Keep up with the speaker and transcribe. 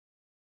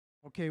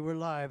Okay, we're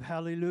live.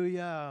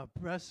 Hallelujah.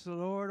 Bless the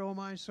Lord, O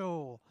my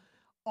soul.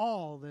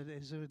 All that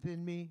is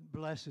within me,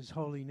 bless his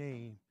holy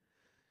name.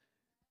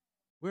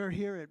 We're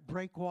here at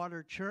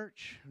Breakwater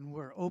Church, and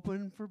we're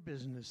open for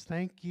business.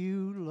 Thank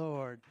you,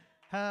 Lord.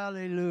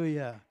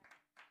 Hallelujah.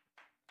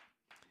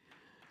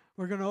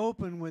 We're going to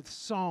open with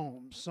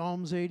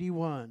Psalms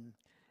 81.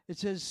 It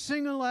says,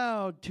 "Sing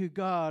aloud to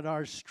God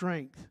our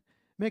strength.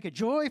 Make a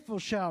joyful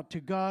shout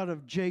to God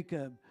of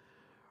Jacob.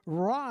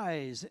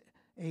 Rise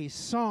a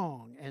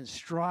song and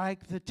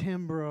strike the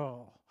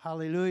timbrel."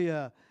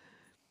 Hallelujah.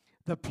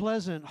 The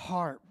pleasant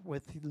harp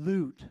with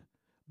lute.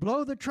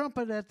 Blow the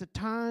trumpet at the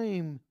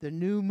time, the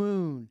new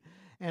moon,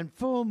 and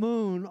full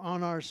moon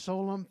on our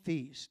solemn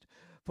feast.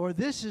 For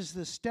this is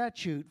the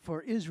statute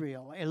for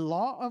Israel, a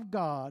law of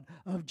God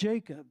of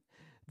Jacob.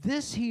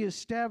 This he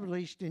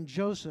established in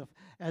Joseph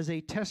as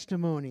a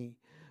testimony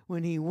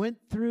when he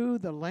went through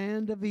the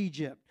land of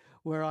Egypt,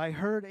 where I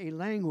heard a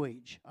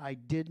language I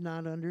did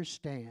not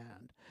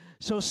understand.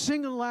 So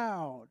sing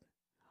aloud,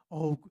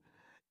 O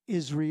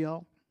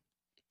Israel.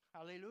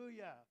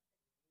 Hallelujah.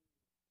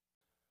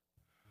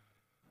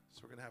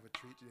 So we're going to have a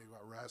treat today. We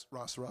got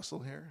Ross Russell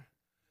here.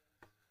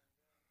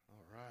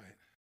 All right.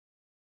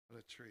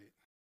 What a treat.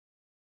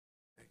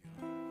 Thank you.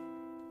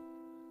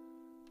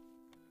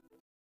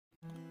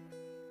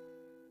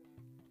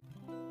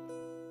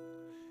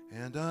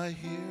 And I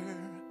hear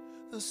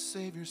the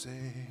Savior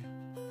say,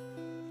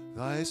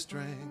 "Thy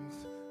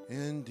strength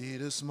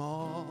indeed is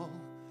small.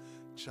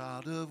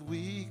 Child of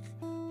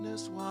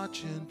weakness,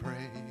 watch and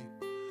pray.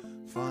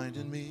 Find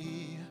in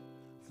me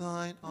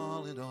thine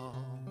all in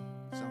all."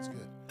 Sounds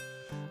good.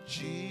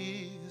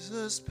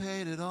 Jesus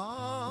paid it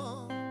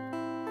all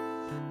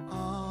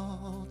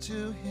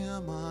to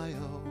him I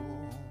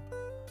owe.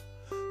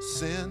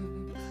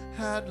 Sin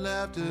had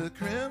left a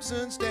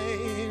crimson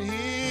stain,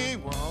 he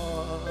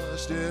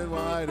washed it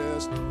white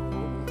as snow.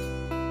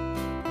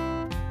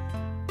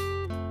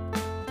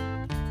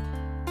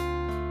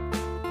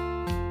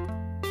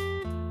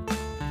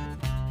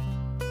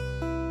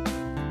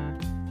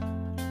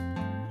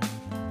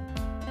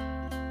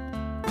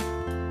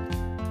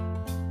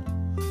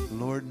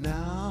 Lord,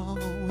 now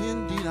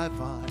indeed I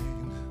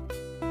find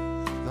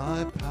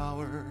thy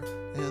power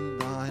and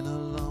thine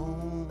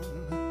alone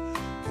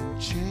can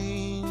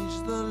change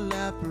the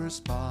leper's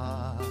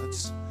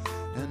spots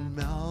and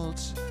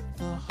melt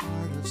the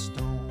heart of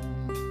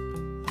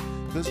stone.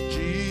 'Cause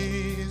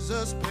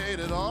Jesus paid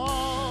it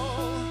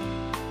all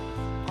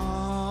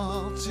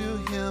to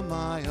him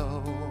I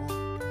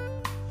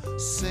owe.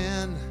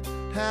 Sin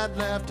had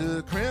left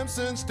a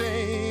crimson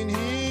stain,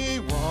 he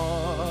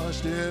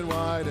washed it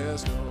white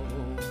as snow.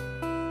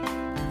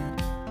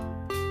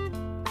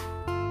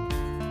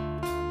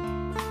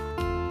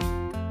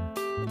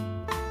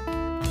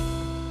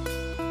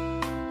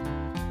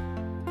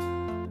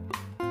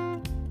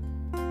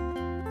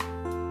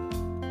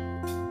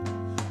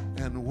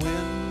 And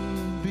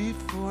when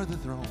before the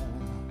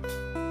throne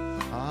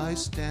I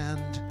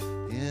stand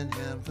in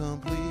him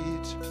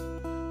complete,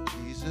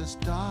 Jesus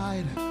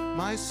died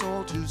my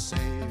soul to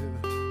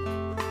save,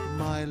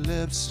 my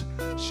lips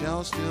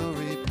shall still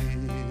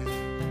repeat.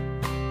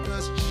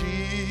 'Cause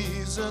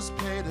Jesus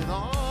paid it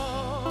all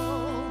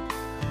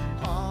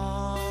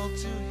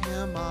to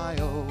him I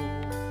owe.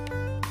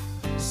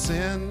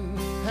 Sin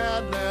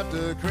had left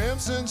a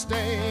crimson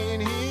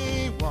stain,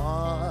 he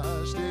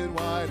washed it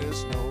white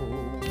as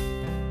snow.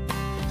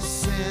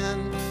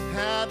 Sin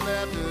had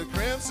left a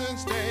crimson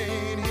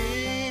stain,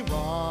 he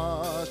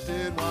washed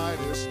it white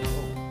as snow.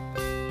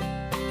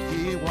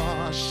 He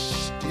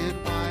washed it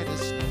white as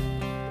snow.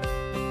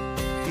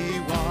 He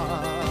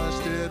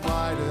washed it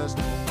white as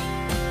snow.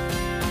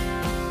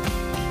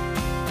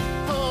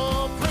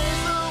 Oh,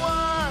 praise the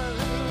one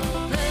who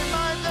paid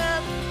my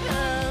debt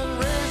and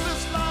raised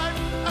this life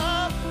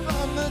up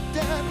from the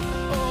dead.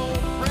 Oh,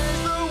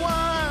 praise the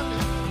one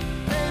who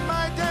paid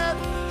my debt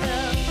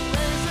and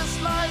raised this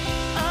life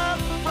up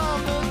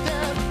from the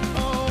dead.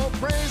 Oh,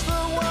 praise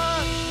the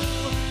one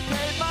who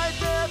paid my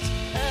debt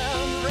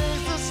and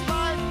raised this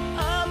life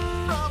up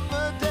from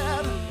the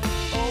dead.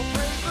 Oh,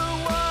 praise the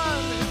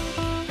one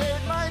who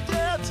paid my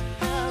debt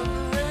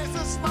and raised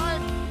this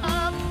life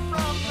up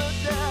from the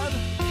dead.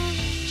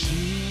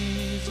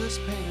 Jesus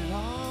paid it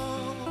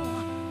all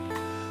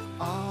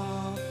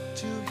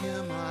to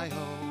him I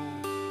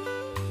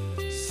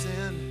owe.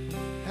 Sin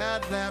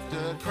had left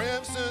a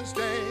crimson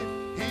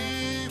stain,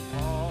 he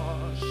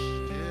washed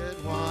it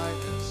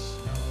white as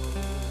snow.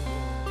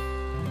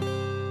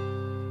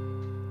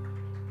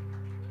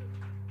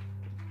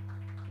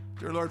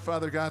 Dear Lord,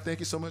 Father God, thank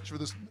you so much for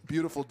this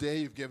beautiful day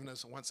you've given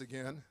us once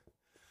again.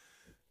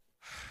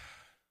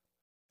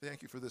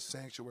 Thank you for this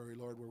sanctuary,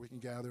 Lord, where we can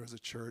gather as a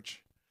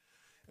church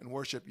and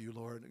worship you,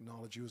 Lord,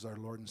 acknowledge you as our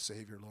Lord and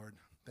Savior, Lord.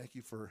 Thank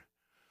you for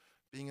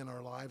being in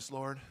our lives,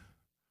 Lord,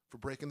 for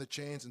breaking the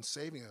chains and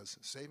saving us,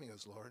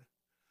 Lord.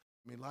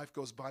 I mean, life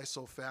goes by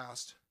so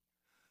fast.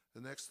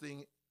 The next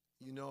thing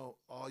you know,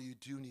 all you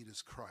do need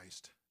is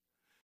Christ.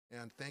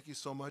 And thank you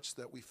so much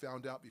that we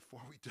found out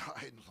before we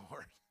died,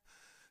 Lord.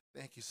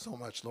 Thank you so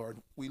much, Lord.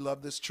 We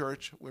love this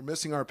church. We're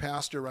missing our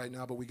pastor right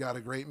now, but we got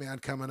a great man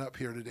coming up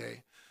here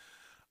today.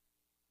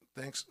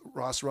 Thanks,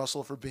 Ross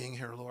Russell, for being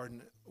here, Lord.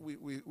 And we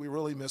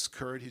really miss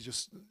Kurt.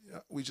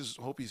 We just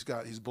hope he's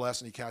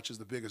blessed and he catches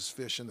the biggest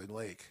fish in the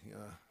lake.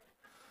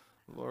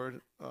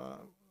 Lord,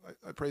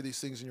 I pray these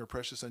things in your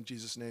precious Son,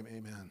 Jesus' name.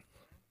 Amen.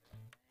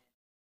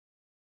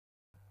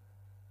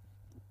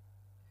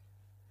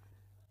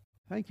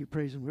 Thank you,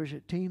 praise and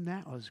worship team.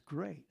 That was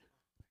great.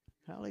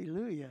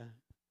 Hallelujah.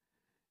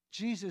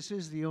 Jesus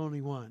is the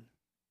only one.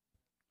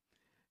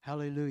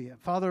 Hallelujah.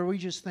 Father, we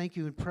just thank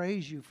you and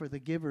praise you for the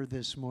giver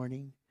this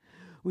morning.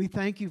 We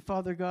thank you,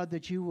 Father God,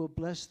 that you will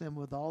bless them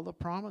with all the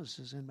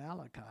promises in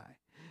Malachi,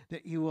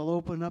 that you will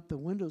open up the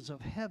windows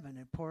of heaven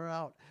and pour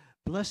out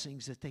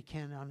blessings that they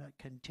cannot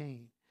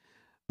contain,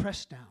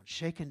 pressed down,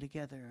 shaken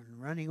together,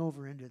 and running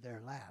over into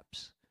their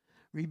laps.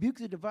 Rebuke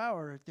the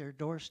devourer at their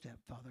doorstep,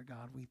 Father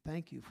God. We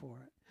thank you for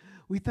it.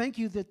 We thank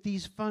you that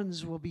these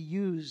funds will be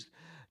used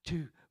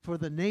for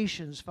the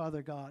nations,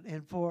 Father God,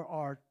 and for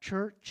our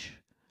church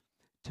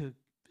to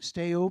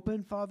stay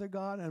open, Father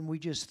God. And we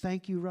just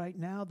thank you right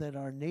now that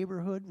our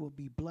neighborhood will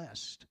be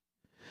blessed.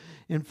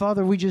 And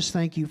Father, we just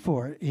thank you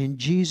for it. In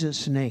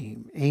Jesus'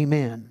 name,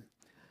 amen.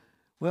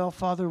 Well,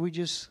 Father, we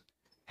just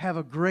have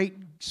a great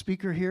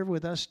speaker here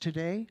with us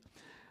today.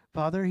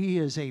 Father, he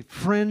is a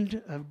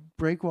friend of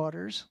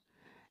Breakwaters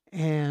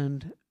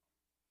and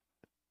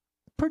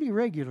pretty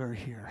regular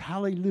here.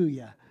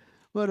 Hallelujah.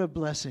 What a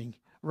blessing.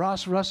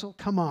 Ross Russell,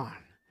 come on.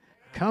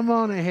 Come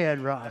on ahead,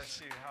 Ross.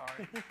 Bless you,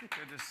 Howard.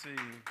 Good to see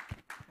you.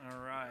 All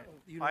right.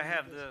 I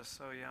have this,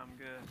 so yeah, I'm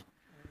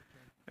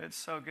good. It's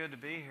so good to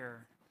be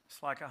here.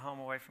 It's like a home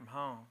away from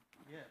home.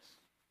 Yes.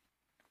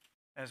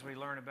 As we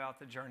learn about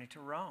the journey to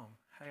Rome.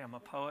 Hey, I'm a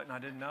poet and I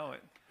didn't know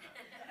it.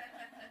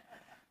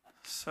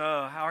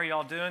 So, how are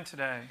y'all doing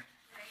today?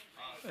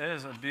 It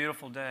is a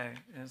beautiful day.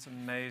 It's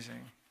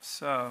amazing.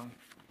 So,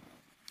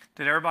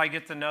 did everybody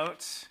get the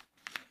notes?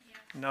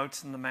 Yeah.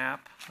 Notes in the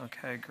map?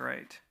 Okay,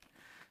 great.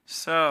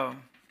 So,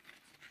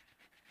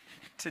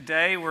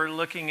 today we're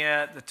looking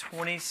at the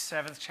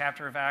 27th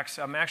chapter of Acts.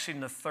 I'm actually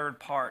in the third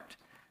part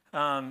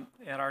at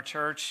our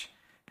church.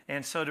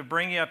 And so to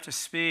bring you up to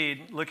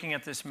speed, looking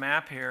at this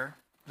map here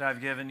that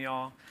I've given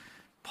y'all,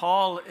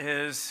 Paul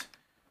has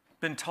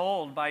been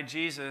told by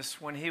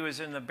Jesus when he was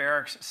in the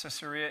barracks at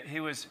Caesarea, he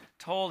was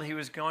told he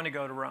was going to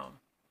go to Rome.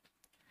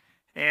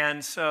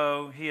 And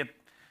so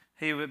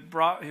he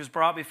was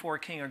brought before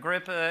King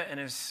Agrippa and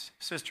his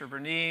sister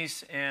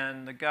Bernice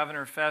and the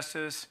governor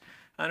Festus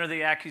under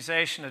the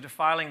accusation of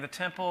defiling the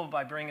temple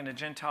by bringing a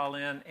Gentile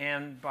in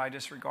and by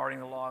disregarding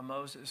the law of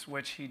Moses,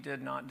 which he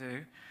did not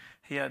do.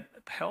 He had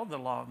upheld the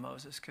law of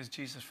Moses because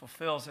Jesus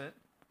fulfills it,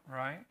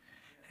 right?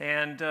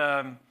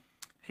 And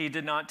he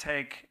did not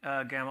take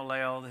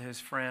Gamaliel, his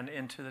friend,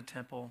 into the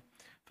temple.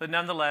 But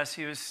nonetheless,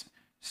 he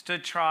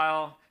stood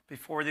trial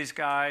before these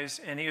guys,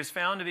 and he was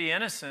found to be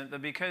innocent,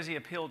 but because he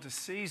appealed to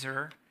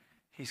Caesar,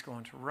 he's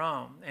going to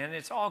Rome. And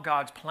it's all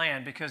God's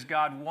plan because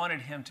God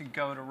wanted him to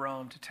go to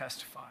Rome to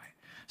testify.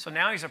 So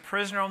now he's a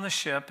prisoner on the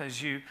ship.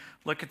 As you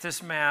look at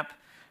this map,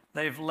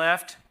 they've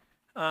left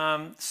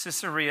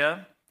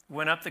Caesarea,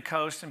 went up the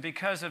coast, and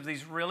because of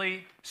these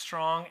really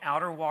strong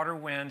outer water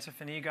winds,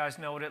 if any of you guys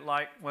know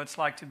what it's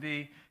like to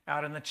be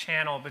out in the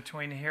channel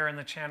between here and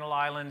the Channel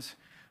Islands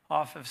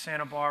off of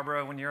Santa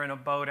Barbara, when you're in a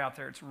boat out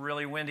there, it's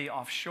really windy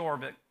offshore,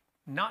 but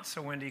not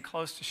so windy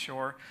close to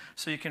shore.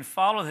 So you can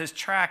follow his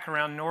track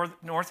around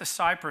north of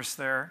Cyprus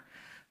there,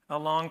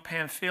 along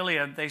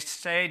Pamphylia. They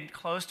stayed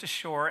close to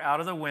shore, out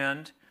of the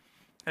wind,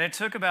 and it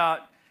took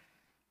about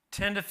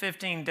 10 to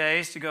 15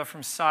 days to go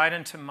from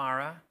Sidon to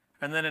Myra,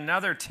 and then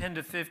another 10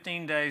 to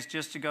 15 days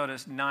just to go to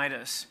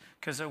Cnidus,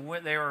 because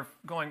they were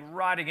going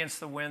right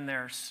against the wind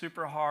there,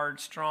 super hard,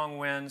 strong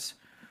winds.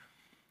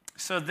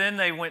 So then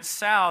they went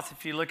south,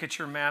 if you look at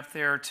your map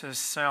there, to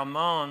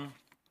Salmon.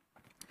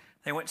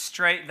 They went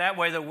straight, that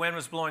way the wind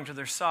was blowing to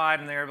their side,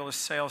 and they were able to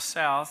sail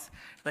south.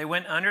 They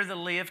went under the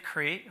lee of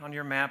Crete on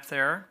your map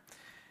there.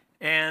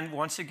 And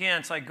once again,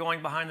 it's like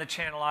going behind the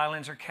Channel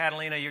Islands or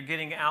Catalina. You're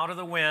getting out of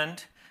the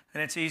wind,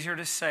 and it's easier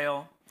to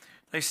sail.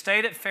 They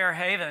stayed at Fair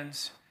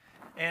Havens.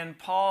 And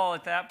Paul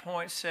at that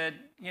point said,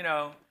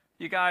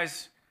 you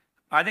guys,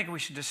 I think we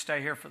should just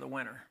stay here for the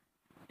winter.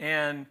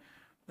 And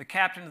the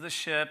captain of the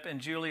ship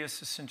and Julius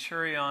the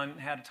centurion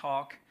had a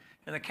talk.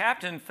 And the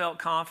captain felt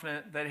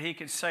confident that he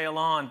could sail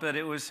on, but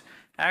it was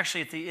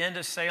actually at the end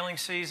of sailing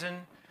season.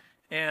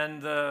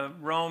 And the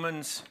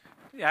Romans,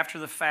 after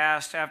the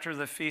fast, after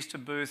the Feast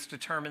of Booths,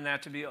 determined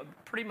that to be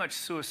pretty much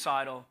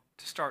suicidal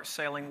to start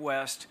sailing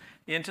west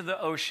into the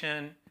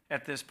ocean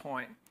at this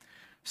point.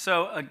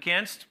 So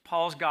against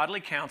Paul's godly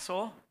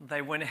counsel,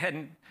 they went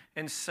ahead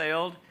and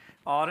sailed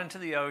out into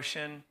the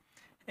ocean,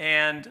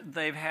 and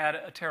they've had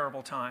a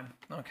terrible time,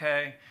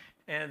 okay?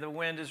 And the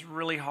wind is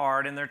really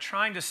hard, and they're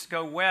trying to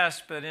go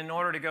west, but in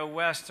order to go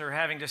west, they're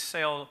having to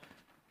sail.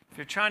 If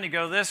you're trying to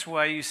go this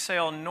way, you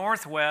sail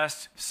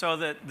northwest so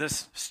that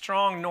this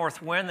strong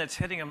north wind that's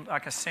hitting them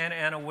like a Santa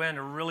Ana wind,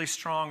 a really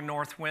strong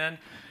north wind,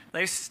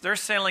 they're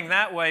sailing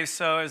that way,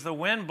 so as the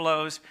wind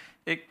blows,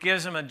 it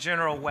gives them a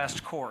general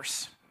west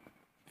course,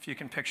 if you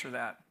can picture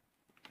that.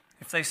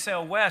 If they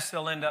sail west,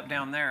 they'll end up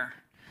down there.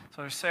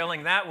 So they're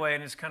sailing that way,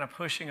 and it's kind of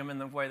pushing them in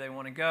the way they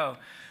want to go.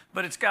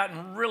 But it's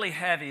gotten really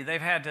heavy.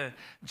 They've had to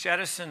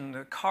jettison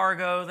the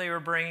cargo they were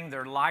bringing,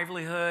 their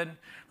livelihood.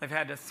 They've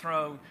had to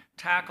throw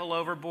tackle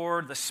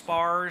overboard, the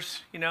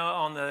spars,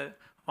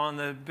 on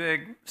the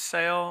big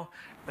sail.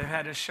 They've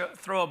had to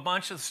throw a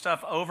bunch of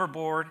stuff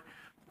overboard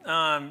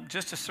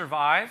just to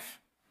survive,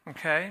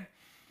 okay?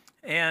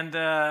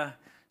 And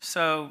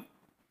so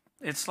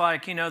it's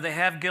like, they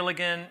have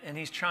Gilligan, and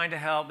he's trying to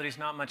help, but he's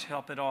not much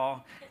help at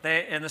all.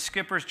 And the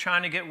skipper's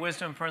trying to get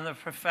wisdom from the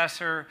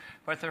professor,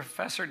 but the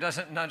professor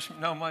doesn't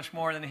know much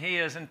more than he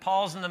is. And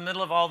Paul's in the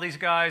middle of all these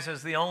guys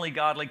as the only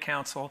godly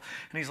counsel.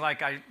 And he's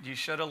like, you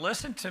should have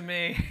listened to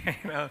me,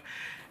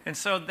 And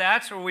so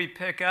that's where we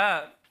pick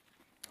up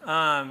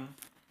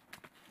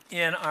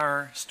in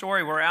our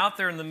story. We're out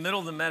there in the middle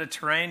of the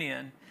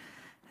Mediterranean,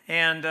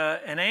 and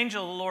an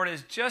angel of the Lord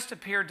has just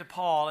appeared to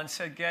Paul and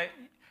said,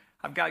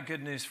 I've got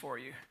good news for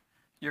you.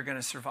 You're going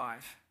to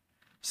survive.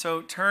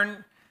 So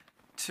turn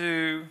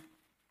to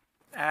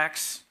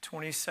Acts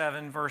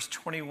 27, verse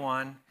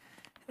 21.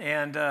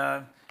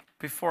 And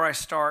before I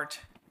start,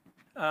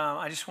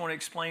 I just want to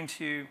explain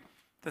to you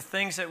the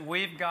things that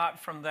we've got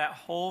from that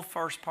whole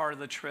first part of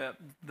the trip.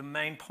 The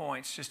main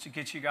points, just to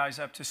get you guys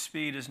up to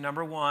speed, is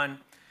number one,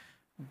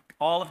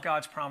 all of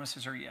God's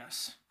promises are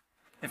yes.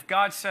 If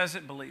God says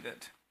it, believe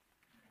it.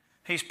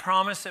 He's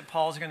promised that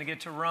Paul's going to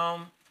get to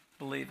Rome,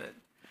 believe it.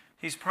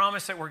 He's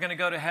promised that we're going to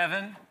go to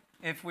heaven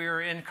if we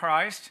are in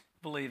Christ,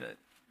 believe it.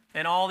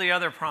 And all the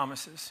other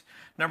promises.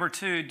 Number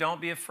two,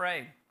 don't be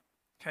afraid.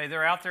 Okay,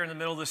 they're out there in the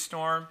middle of the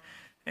storm,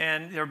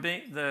 and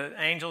the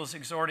angel is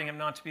exhorting him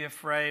not to be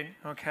afraid,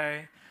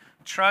 okay?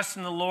 Trust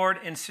in the Lord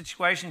in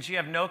situations you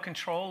have no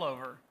control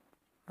over,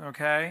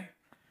 okay?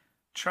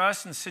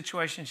 Trust in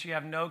situations you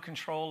have no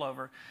control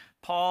over.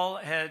 Paul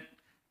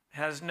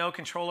has no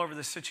control over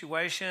the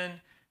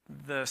situation.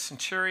 The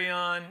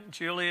centurion,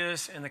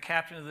 Julius, and the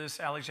captain of this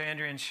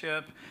Alexandrian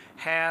ship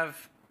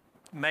have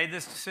made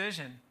this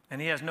decision, and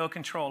he has no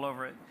control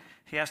over it.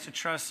 He has to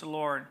trust the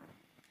Lord.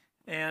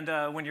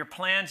 And when your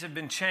plans have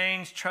been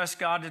changed, trust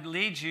God to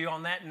lead you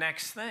on that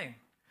next thing.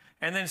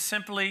 And then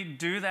simply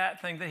do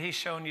that thing that he's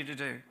shown you to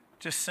do.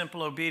 Just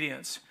simple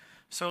obedience.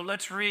 So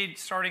let's read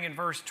starting in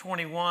verse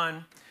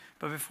 21.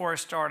 But before I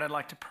start, I'd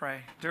like to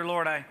pray. Dear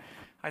Lord, I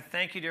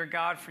thank you, dear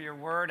God, for your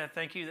word. I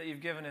thank you that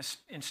you've given us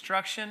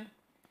instruction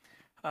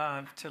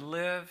to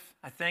live.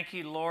 I thank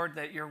you, Lord,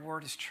 that your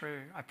word is true.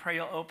 I pray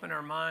you'll open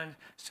our minds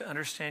to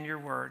understand your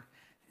word.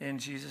 In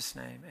Jesus'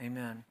 name,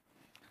 amen.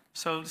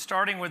 So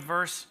starting with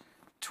verse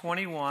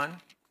 21,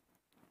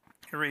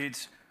 it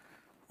reads,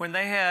 when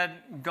they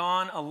had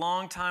gone a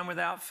long time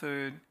without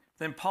food,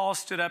 then Paul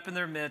stood up in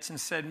their midst and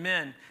said,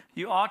 men,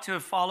 you ought to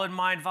have followed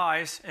my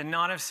advice and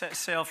not have set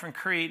sail from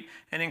Crete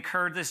and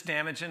incurred this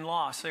damage and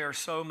loss. They are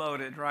so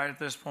moted right at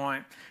this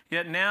point.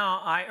 Yet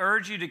now I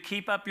urge you to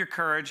keep up your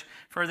courage,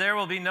 for there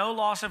will be no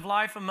loss of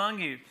life among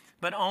you,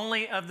 but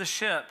only of the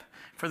ship.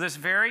 For this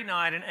very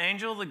night an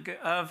angel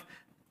of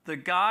the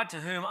God to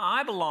whom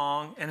I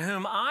belong and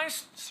whom I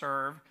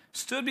serve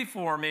stood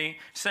before me,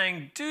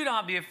 saying, do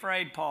not be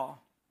afraid,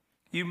 Paul.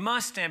 You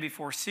must stand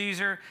before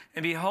Caesar,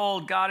 and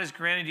behold, God has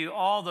granted you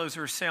all those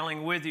who are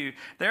sailing with you.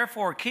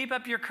 Therefore, keep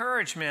up your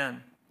courage,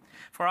 men,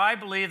 for I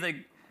believe that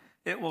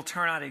it will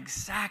turn out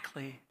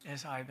exactly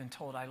as I've been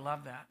told. I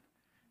love that.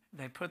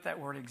 They put that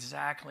word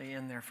exactly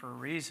in there for a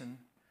reason.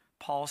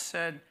 Paul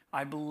said,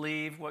 I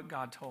believe what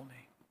God told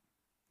me.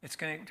 It's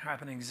going to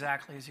happen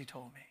exactly as he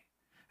told me.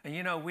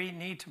 And we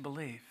need to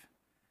believe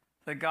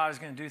that God is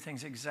going to do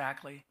things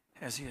exactly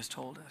as he has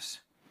told us.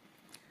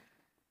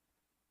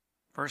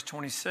 Verse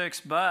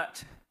 26,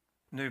 but,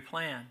 new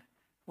plan,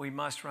 we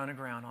must run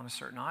aground on a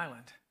certain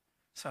island.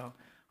 So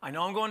I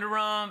know I'm going to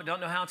Rome. I don't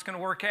know how it's going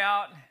to work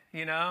out,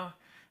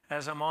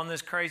 as I'm on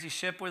this crazy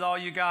ship with all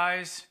you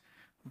guys,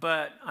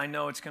 but I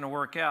know it's going to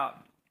work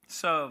out.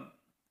 So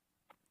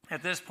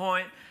at this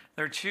point,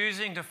 they're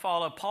choosing to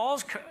follow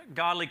Paul's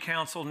godly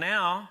counsel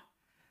now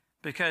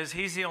because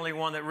he's the only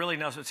one that really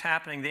knows what's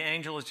happening. The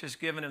angel has just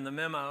given him the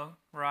memo,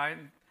 right,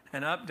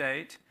 an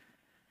update.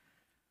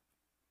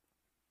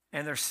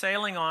 And they're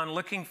sailing on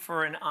looking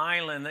for an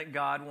island that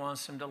God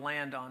wants them to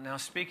land on. Now,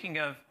 speaking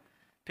of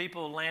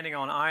people landing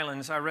on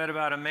islands, I read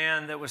about a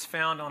man that was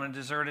found on a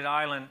deserted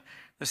island.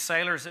 The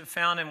sailors that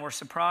found him were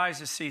surprised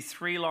to see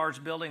 3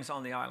 large buildings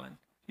on the island.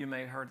 You may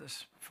have heard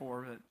this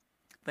before, but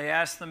they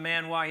asked the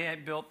man why he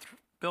had built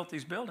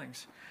these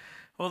buildings.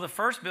 Well, the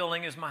first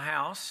building is my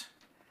house,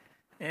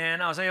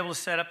 and I was able to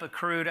set up a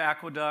crude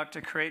aqueduct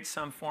to create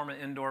some form of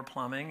indoor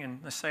plumbing,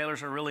 and the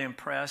sailors were really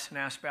impressed and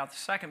asked about the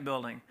second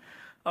building.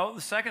 Oh,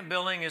 the second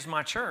building is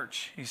my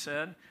church, he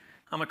said.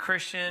 I'm a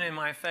Christian and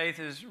my faith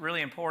is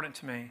really important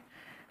to me.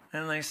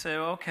 And they said,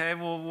 okay,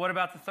 well, what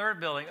about the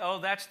third building? Oh,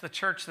 that's the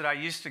church that I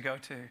used to go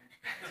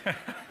to.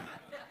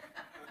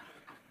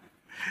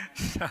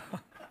 So,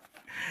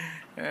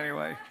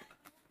 anyway,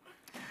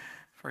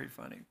 pretty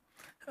funny.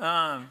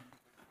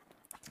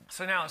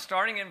 So now,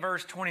 starting in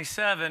verse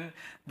 27,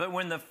 but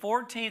when the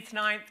 14th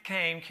night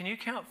came, can you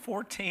count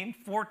 14?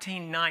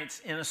 14 nights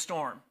in a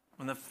storm.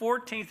 When the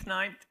 14th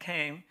night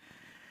came,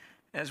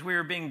 as we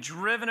were being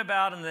driven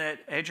about in the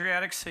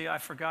Adriatic Sea, I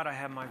forgot I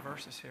have my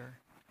verses here.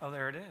 Oh,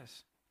 there it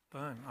is.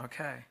 Boom,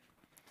 okay.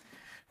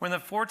 When the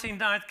 14th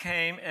night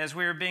came, as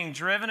we were being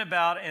driven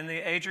about in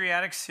the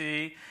Adriatic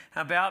Sea,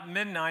 about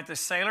midnight, the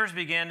sailors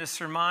began to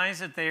surmise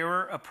that they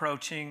were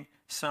approaching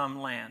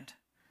some land.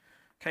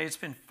 Okay, it's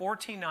been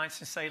 14 nights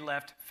since they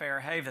left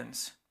Fair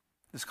Havens.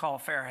 It's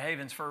called Fair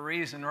Havens for a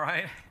reason,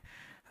 right?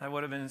 That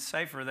would have been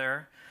safer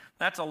there.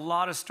 That's a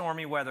lot of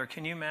stormy weather.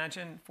 Can you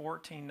imagine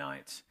 14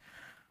 nights?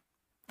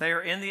 They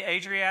are in the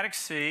Adriatic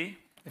Sea,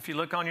 if you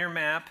look on your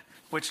map,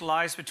 which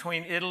lies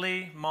between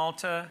Italy,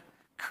 Malta,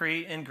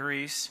 Crete, and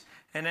Greece.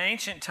 In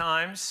ancient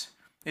times,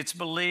 it's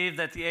believed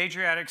that the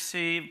Adriatic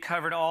Sea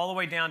covered all the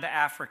way down to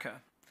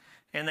Africa,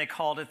 and they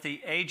called it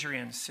the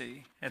Adrian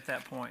Sea at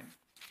that point.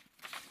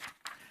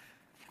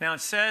 Now,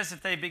 it says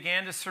that they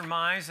began to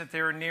surmise that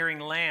they were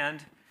nearing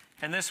land,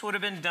 and this would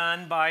have been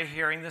done by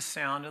hearing the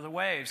sound of the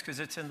waves,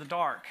 because it's in the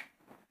dark,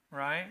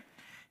 right?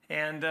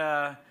 And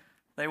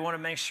they want to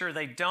make sure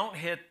they don't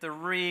hit the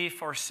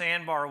reef or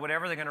sandbar or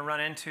whatever they're going to run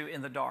into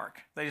in the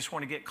dark. They just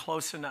want to get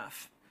close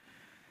enough.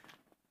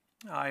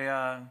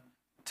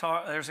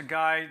 There's a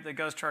guy that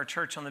goes to our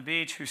church on the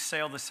beach who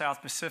sailed the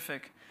South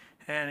Pacific,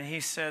 and he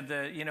said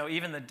that, you know,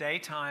 even the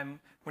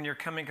daytime, when you're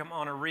coming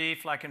on a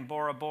reef like in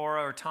Bora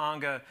Bora or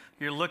Tonga,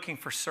 you're looking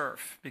for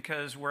surf,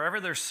 because wherever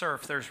there's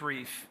surf, there's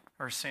reef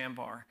or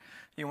sandbar.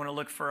 You want to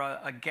look for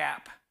a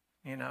gap,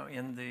 you know,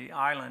 in the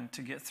island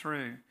to get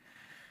through.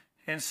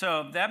 And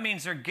so that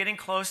means they're getting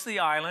close to the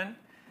island.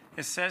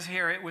 It says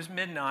here it was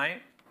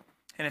midnight.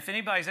 And if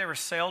anybody's ever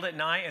sailed at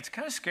night, it's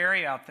kind of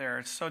scary out there.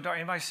 It's so dark.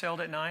 Anybody sailed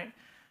at night?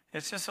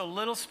 It's just a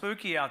little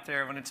spooky out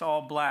there when it's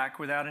all black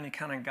without any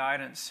kind of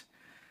guidance.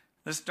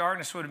 This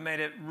darkness would have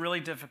made it really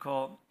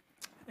difficult.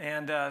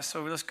 And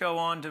so let's go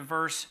on to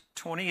verse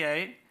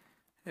 28.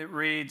 It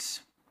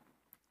reads,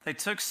 they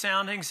took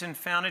soundings and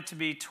found it to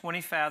be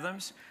 20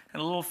 fathoms.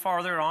 And a little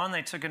farther on,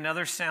 they took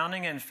another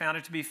sounding and found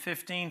it to be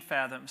 15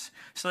 fathoms.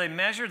 So they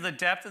measured the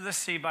depth of the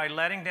sea by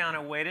letting down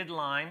a weighted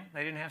line.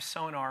 They didn't have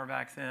sonar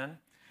back then.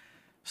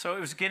 So it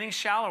was getting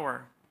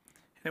shallower.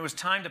 And it was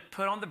time to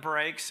put on the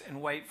brakes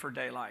and wait for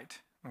daylight.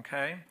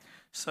 Okay?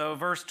 So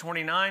verse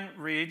 29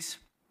 reads,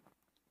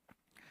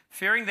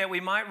 fearing that we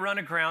might run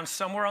aground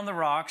somewhere on the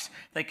rocks,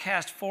 they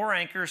cast 4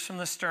 anchors from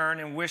the stern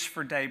and wished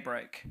for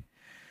daybreak.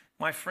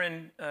 My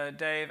friend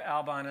Dave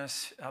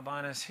Albinus,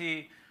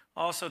 he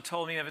also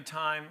told me of a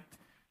time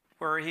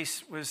where he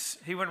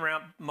went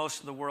around most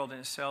of the world in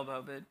his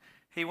sailboat, but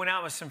he went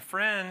out with some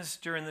friends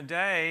during the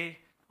day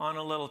on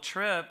a little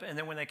trip, and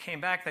then when they came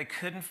back, they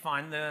couldn't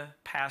find the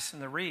pass in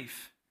the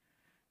reef.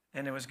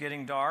 And it was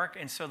getting dark,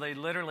 and so they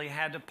literally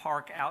had to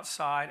park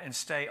outside and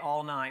stay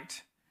all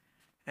night.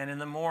 And in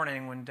the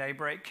morning, when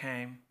daybreak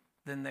came,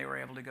 then they were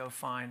able to go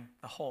find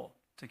the hole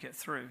to get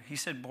through. He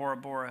said Bora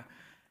Bora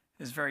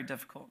is very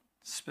difficult,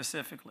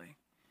 specifically.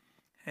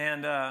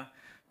 And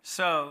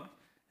so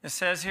it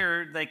says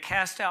here, they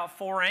cast out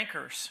 4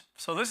 anchors.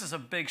 So this is a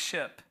big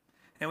ship.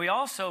 And we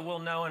also will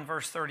know in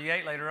verse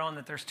 38 later on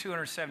that there's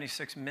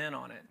 276 men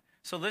on it.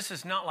 So this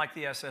is not like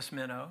the SS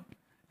Minnow.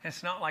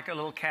 It's not like a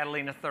little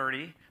Catalina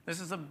 30. This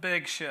is a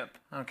big ship,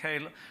 okay?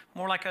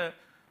 More like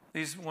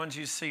these ones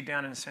you see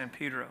down in San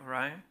Pedro,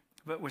 right?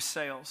 But with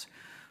sails.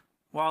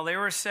 While they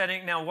were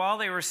setting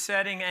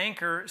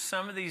anchor,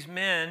 some of these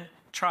men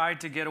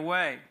tried to get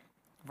away.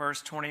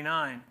 Verse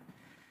 29.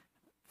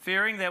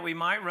 Fearing that we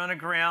might run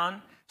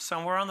aground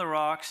somewhere on the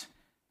rocks,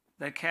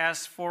 they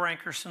cast 4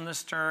 anchors from the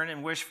stern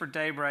and wished for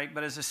daybreak.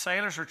 But as the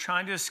sailors were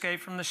trying to escape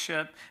from the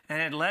ship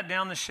and had let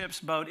down the ship's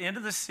boat into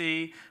the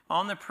sea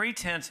on the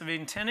pretense of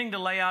intending to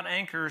lay out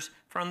anchors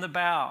from the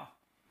bow.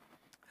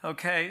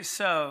 Okay,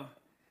 so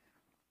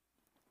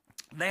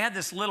they had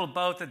this little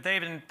boat that they'd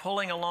been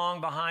pulling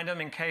along behind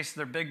them in case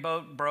their big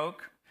boat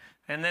broke.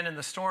 And then in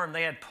the storm,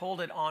 they had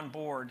pulled it on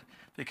board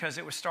because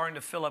it was starting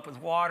to fill up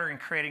with water and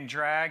creating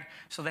drag.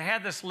 So they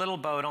had this little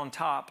boat on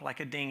top,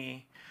 like a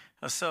dinghy.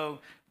 So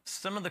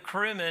some of the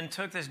crewmen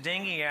took this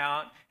dinghy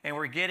out and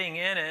were getting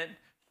in it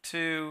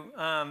to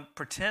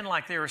pretend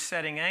like they were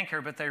setting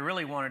anchor, but they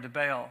really wanted to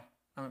bail.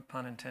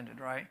 Pun intended,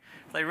 right?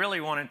 They really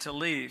wanted to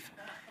leave.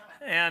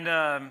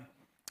 And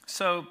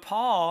so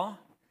Paul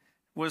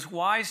was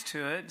wise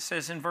to it. It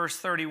says in verse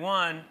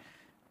 31,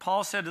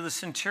 Paul said to the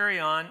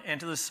centurion and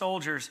to the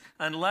soldiers,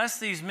 unless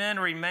these men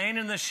remain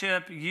in the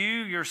ship, you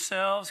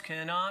yourselves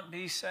cannot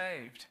be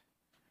saved.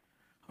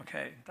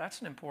 Okay,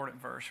 that's an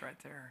important verse right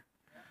there.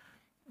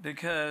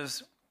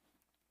 Because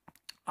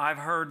I've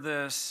heard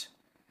this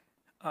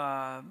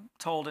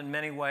told in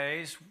many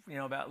ways, you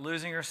know, about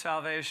losing your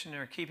salvation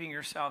or keeping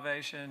your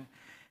salvation.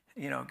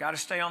 You know, got to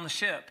stay on the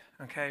ship.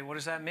 Okay, what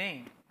does that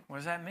mean? What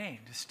does that mean,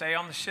 to stay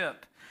on the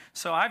ship?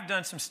 So I've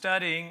done some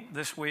studying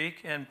this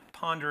week and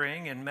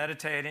pondering and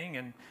meditating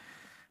and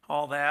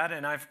all that,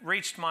 and I've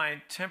reached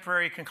my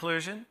temporary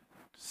conclusion,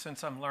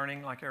 since I'm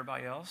learning like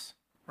everybody else,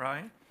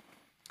 right?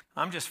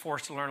 I'm just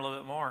forced to learn a little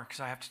bit more because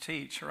I have to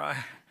teach, right?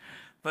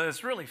 But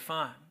it's really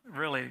fun,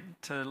 really,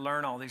 to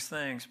learn all these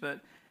things. But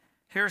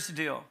here's the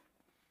deal.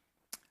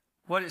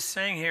 What it's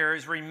saying here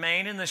is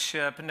remain in the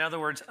ship. In other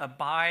words,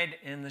 abide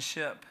in the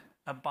ship.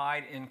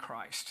 Abide in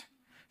Christ.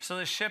 So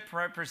the ship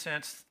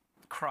represents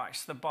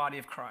Christ, the body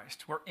of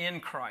Christ. We're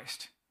in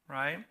Christ,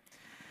 right?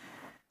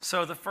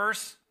 So the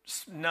first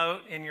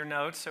note in your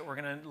notes that we're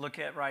going to look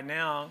at right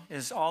now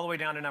is all the way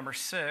down to number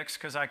 6,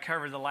 because I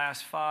covered the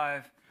last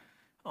 5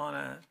 on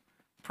a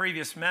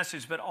previous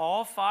message. But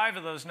all 5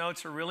 of those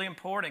notes are really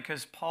important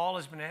because Paul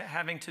has been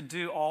having to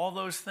do all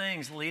those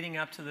things leading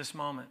up to this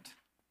moment.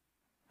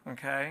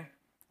 Okay?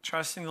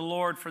 Trusting the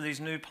Lord for these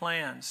new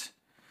plans.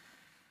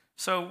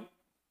 So,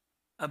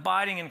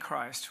 abiding in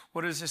Christ,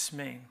 what does this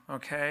mean?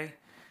 Okay?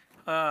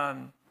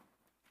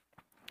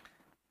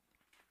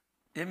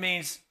 It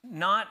means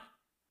not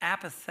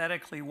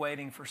apathetically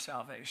waiting for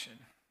salvation.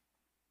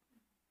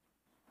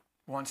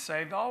 Once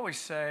saved, always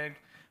saved.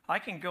 I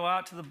can go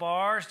out to the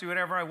bars, do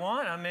whatever I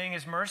want. I mean,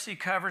 His mercy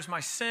covers my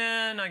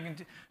sin. I can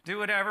do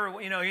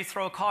whatever. You know, you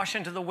throw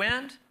caution to the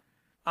wind.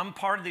 I'm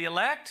part of the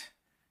elect.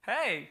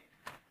 Hey,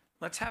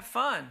 let's have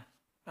fun.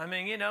 I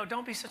mean, you know,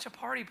 don't be such a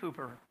party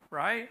pooper,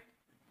 right?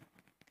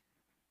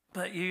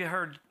 But you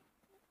heard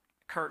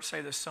Kurt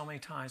say this so many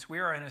times. We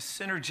are in a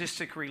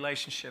synergistic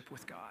relationship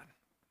with God.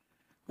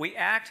 We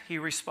act, He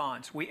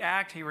responds. We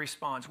act, He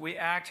responds. We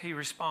act, He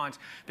responds.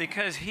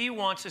 Because He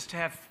wants us to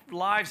have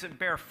lives that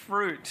bear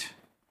fruit.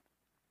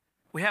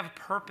 We have a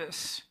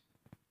purpose.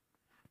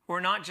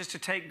 We're not just to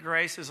take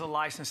grace as a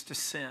license to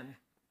sin.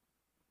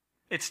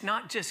 It's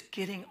not just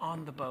getting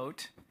on the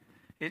boat.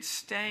 It's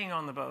staying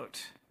on the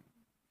boat.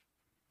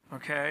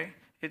 Okay?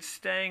 It's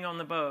staying on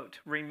the boat,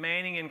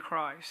 remaining in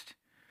Christ,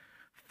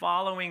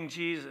 following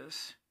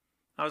Jesus.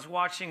 I was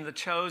watching The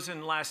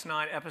Chosen last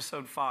night,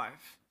 episode 5.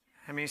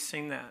 Have you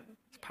seen that?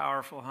 It's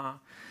powerful, huh?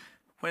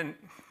 When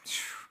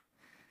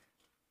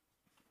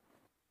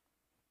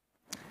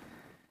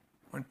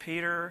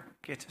Peter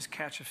gets his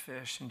catch of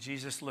fish and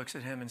Jesus looks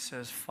at him and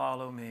says,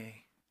 "Follow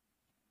me,"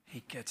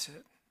 he gets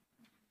it.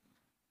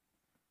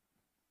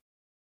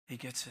 He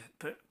gets it.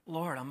 But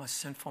Lord, I'm a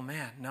sinful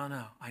man.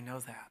 No, I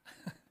know that.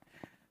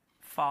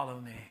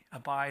 Follow me.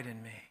 Abide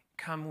in me.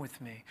 Come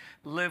with me.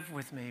 Live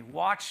with me.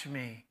 Watch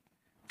me.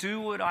 Do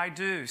what I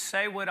do.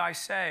 Say what I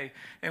say.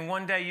 And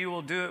one day you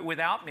will do it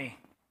without me.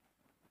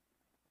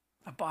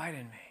 Abide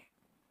in me.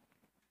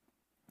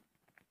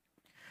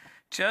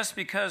 Just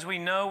because we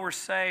know we're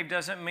saved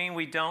doesn't mean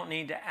we don't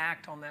need to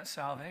act on that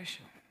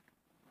salvation.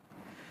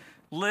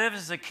 Live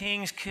as the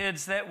King's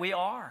kids that we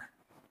are.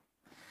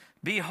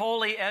 Be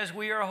holy as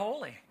we are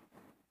holy.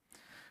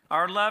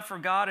 Our love for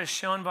God is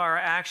shown by our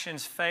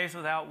actions. Faith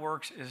without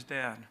works is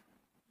dead.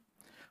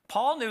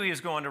 Paul knew he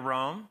was going to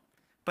Rome,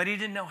 but he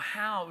didn't know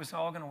how it was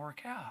all going to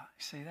work out.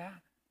 You see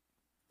that?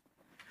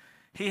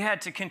 He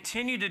had to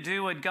continue to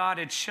do what God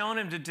had shown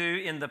him to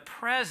do in the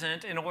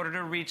present in order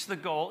to reach the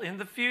goal in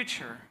the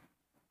future.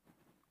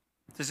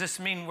 Does this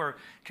mean we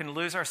can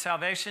lose our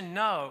salvation?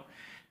 No.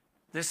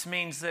 This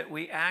means that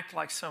we act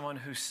like someone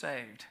who's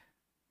saved.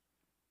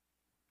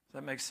 Does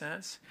that make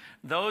sense?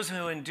 Those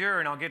who endure,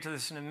 and I'll get to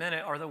this in a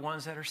minute, are the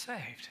ones that are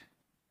saved.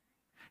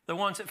 The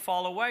ones that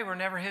fall away were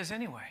never His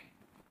anyway.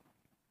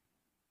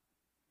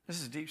 This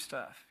is deep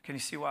stuff. Can you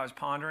see why I was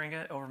pondering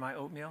it over my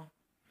oatmeal?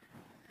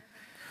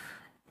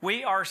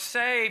 We are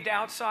saved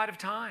outside of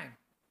time.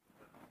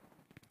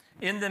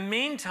 In the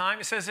meantime,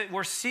 it says that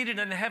we're seated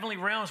in the heavenly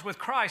realms with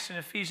Christ in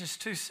Ephesians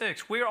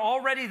 2:6. We are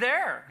already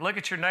there. Look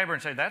at your neighbor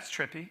and say, "That's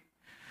trippy."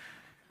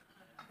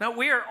 No,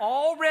 we are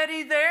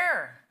already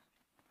there.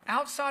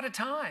 Outside of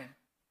time.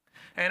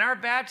 And our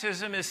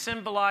baptism is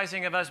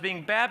symbolizing of us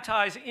being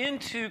baptized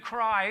into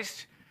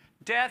Christ,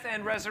 death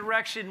and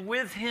resurrection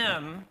with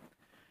Him.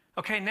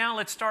 Okay, now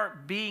let's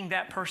start being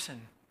that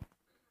person.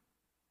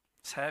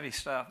 It's heavy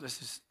stuff.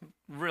 This is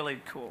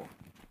really cool.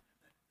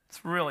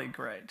 It's really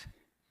great.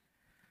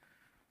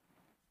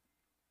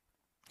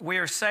 We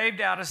are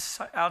saved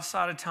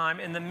outside of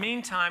time. In the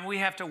meantime, we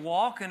have to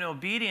walk in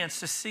obedience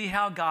to see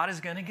how God is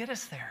going to get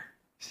us there.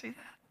 See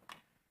that?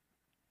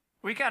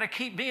 We got to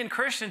keep being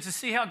Christians to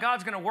see how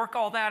God's going to work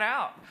all that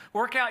out.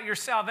 Work out your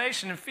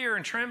salvation in fear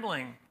and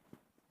trembling.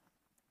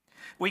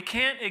 We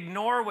can't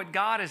ignore what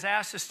God has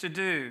asked us to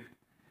do.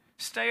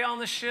 Stay on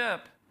the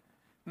ship.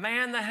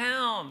 Man the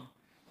helm.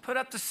 Put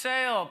up the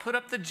sail. Put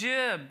up the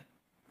jib.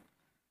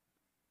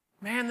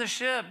 Man the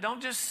ship.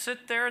 Don't just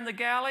sit there in the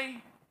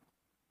galley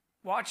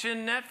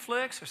watching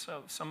Netflix. Or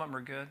so. Some of them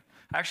are good.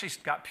 I actually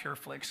got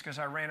PureFlix because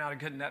I ran out of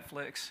good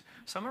Netflix.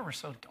 Some of them are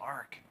so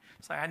dark.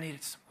 It's like I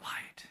needed some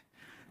light.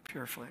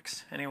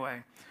 PureFlix.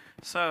 Anyway,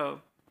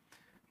 so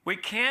we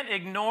can't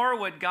ignore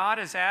what God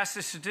has asked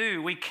us to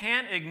do. We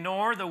can't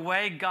ignore the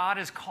way God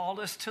has called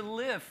us to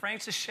live.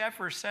 Francis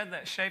Schaeffer said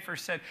that. Schaeffer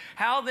said,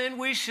 how then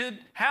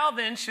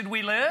should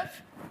we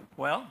live?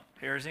 Well,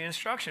 here's the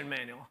instruction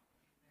manual.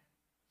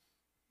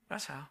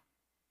 That's how.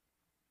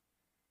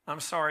 I'm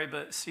sorry,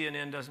 but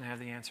CNN doesn't have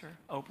the answer.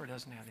 Oprah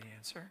doesn't have the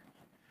answer.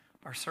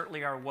 Or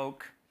certainly our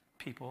woke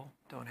people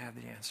don't have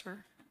the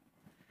answer.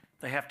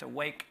 They have to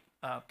wake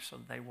up so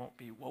they won't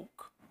be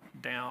woke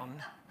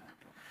down.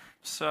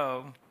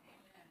 So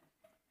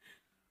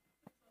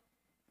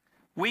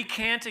we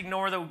can't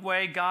ignore the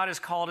way God has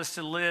called us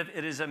to live.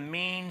 It is a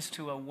means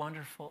to a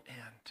wonderful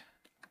end.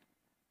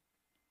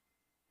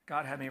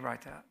 God had me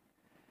write that.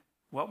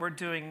 What we're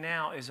doing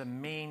now is a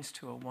means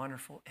to a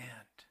wonderful end.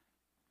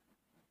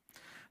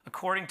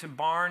 According to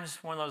Barnes,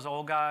 one of those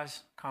old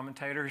guys,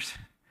 commentators,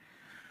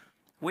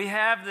 we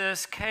have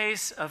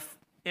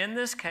in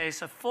this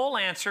case, a full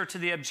answer to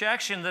the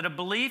objection that a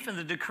belief in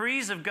the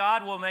decrees of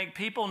God will make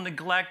people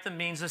neglect the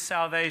means of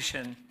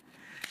salvation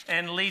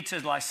and lead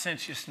to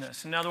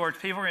licentiousness. In other words,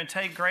 people are going to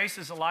take grace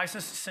as a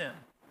license to sin,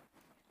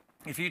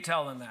 if you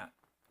tell them that.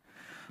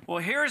 Well,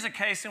 here's a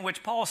case in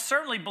which Paul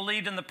certainly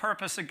believed in the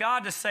purpose of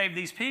God to save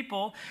these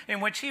people, in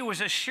which he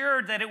was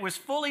assured that it was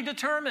fully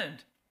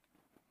determined.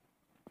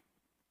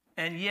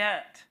 And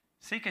yet,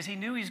 see, because he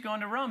knew he's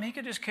going to Rome, he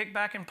could just kick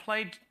back and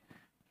play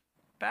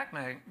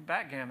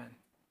backgammon,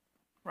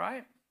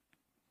 right?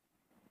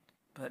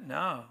 But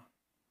no.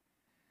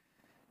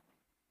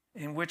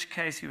 In which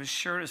case he was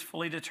sure it was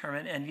fully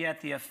determined, and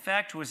yet the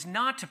effect was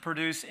not to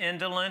produce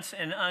indolence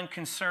and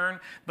unconcern,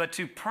 but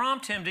to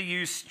prompt him to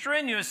use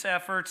strenuous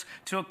efforts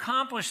to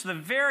accomplish the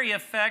very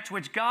effect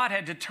which God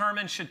had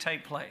determined should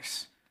take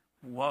place.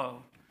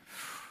 Whoa.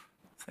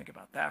 Think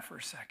about that for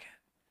a second.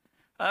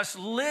 Us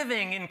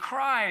living in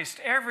Christ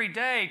every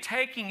day,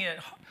 taking it,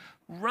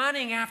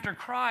 running after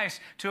Christ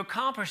to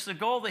accomplish the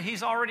goal that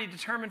he's already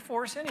determined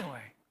for us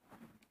anyway.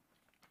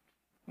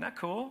 Isn't that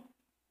cool?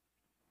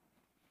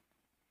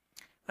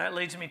 That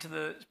leads me to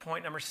the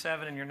point number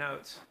 7 in your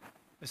notes.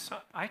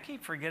 I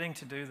keep forgetting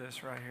to do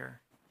this right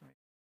here.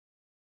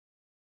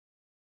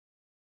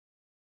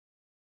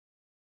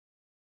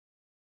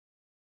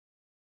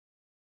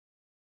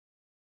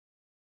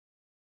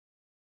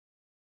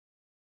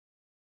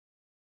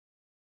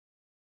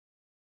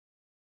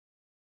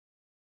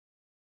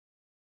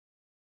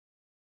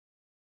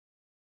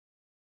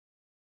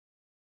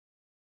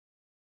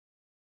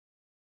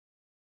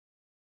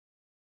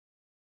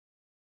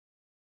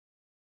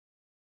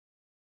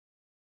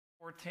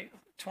 Verse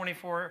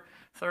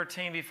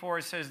 24:13 before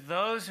it says,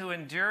 those who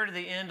endure to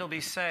the end will be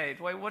saved.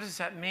 Wait, what does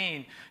that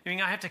mean? You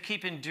mean I have to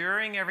keep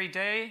enduring every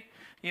day,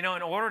 in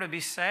order to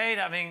be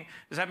saved? I mean,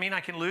 does that mean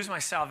I can lose my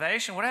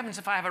salvation? What happens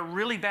if I have a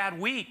really bad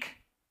week?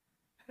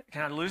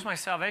 Can I lose my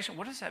salvation?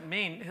 What does that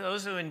mean?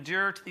 Those who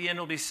endure to the end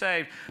will be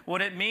saved.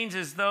 What it means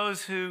is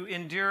those who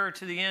endure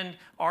to the end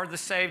are the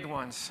saved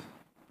ones.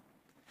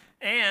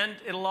 And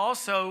it'll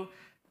also,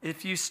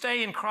 if you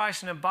stay in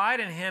Christ and abide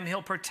in him,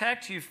 he'll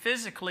protect you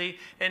physically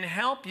and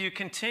help you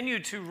continue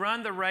to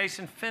run the race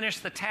and finish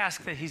the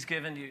task that he's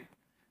given you.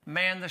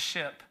 Man the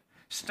ship.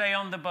 Stay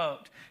on the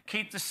boat.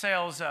 Keep the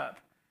sails up.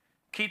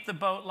 Keep the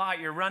boat light.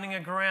 You're running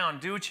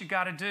aground. Do what you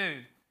got to do.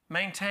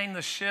 Maintain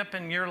the ship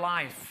in your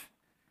life,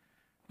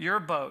 your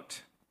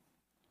boat,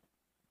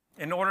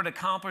 in order to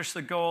accomplish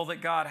the goal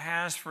that God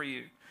has for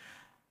you.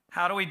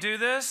 How do we do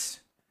this?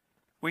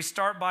 We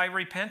start by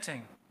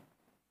repenting.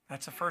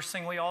 That's the first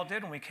thing we all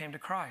did when we came to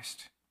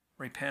Christ.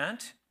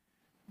 Repent,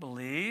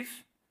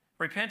 believe.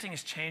 Repenting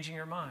is changing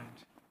your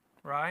mind,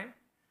 right?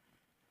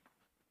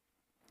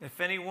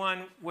 If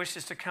anyone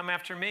wishes to come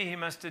after me, he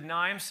must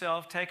deny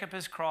himself, take up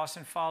his cross,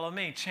 and follow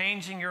me.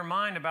 Changing your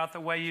mind about the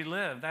way you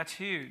live, that's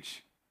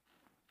huge.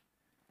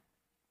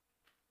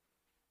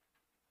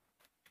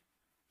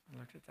 I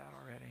looked at that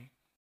already.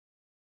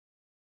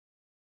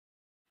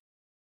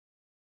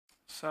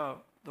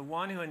 So, the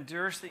one who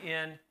endures to the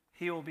end,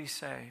 he will be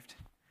saved.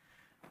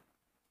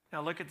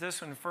 Now look at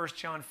this one in 1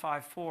 John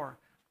 5:4.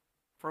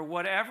 For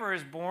whatever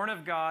is born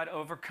of God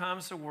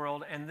overcomes the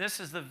world, and this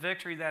is the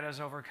victory that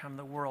has overcome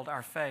the world,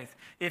 our faith.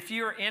 If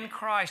you're in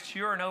Christ,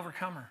 you're an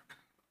overcomer.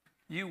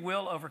 You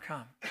will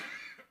overcome.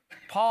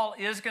 Paul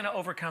is going to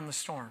overcome the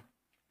storm.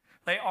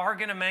 They are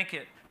going to make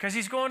it because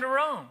he's going to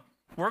Rome.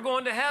 We're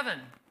going to heaven.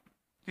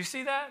 Do you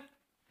see that?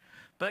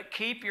 But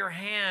keep your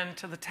hand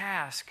to the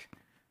task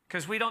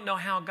because we don't know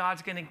how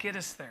God's going to get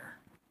us there.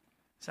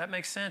 Does that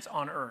make sense?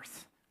 On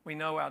earth. We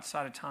know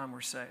outside of time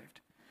we're saved.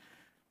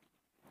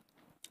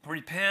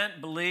 Repent,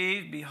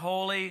 believe, be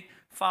holy,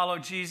 follow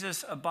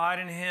Jesus, abide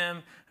in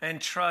him, and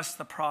trust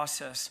the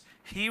process.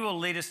 He will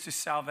lead us to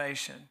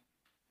salvation.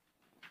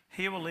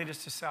 He will lead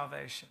us to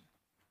salvation.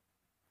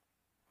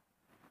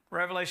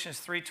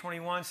 Revelations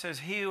 3:21 says,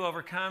 he who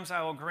overcomes,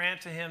 I will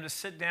grant to him to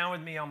sit down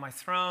with me on my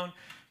throne,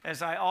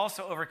 as I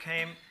also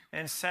overcame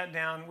and sat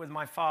down with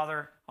my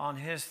Father on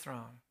his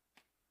throne.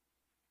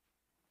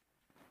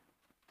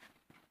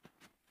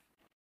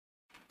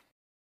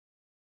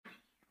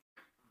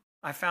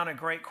 I found a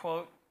great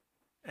quote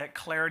at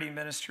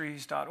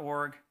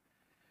clarityministries.org.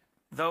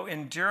 Though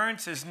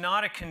endurance is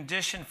not a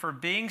condition for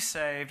being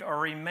saved or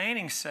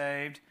remaining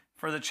saved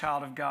for the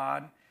child of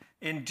God,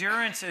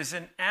 endurance is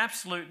an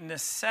absolute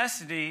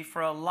necessity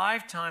for a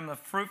lifetime of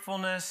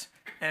fruitfulness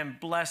and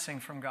blessing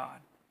from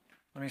God.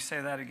 Let me say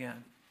that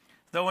again.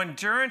 Though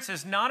endurance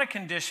is not a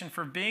condition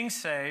for being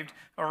saved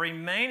or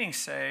remaining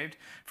saved,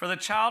 for the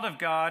child of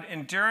God,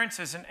 endurance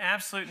is an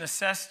absolute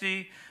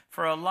necessity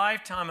for a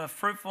lifetime of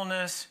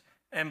fruitfulness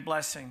and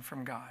blessing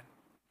from God.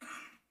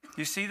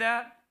 You see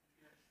that?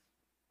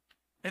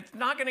 It's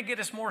not going to get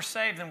us more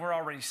saved than we're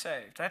already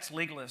saved. That's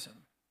legalism.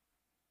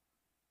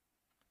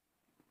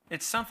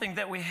 It's something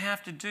that we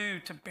have to do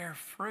to bear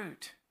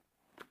fruit.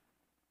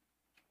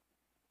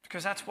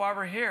 Because that's why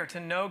we're here, to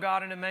know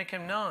God and to make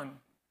Him known.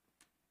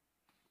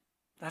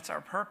 That's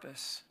our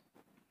purpose.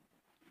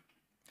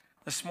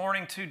 This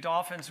morning, 2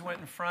 dolphins went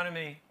in front of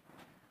me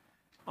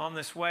on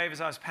this wave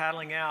as I was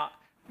paddling out.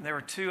 And there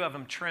were 2 of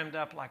them trimmed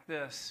up like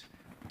this,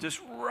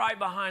 just right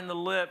behind the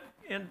lip,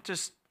 and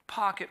just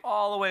pocket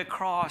all the way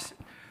across.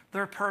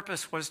 Their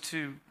purpose was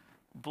to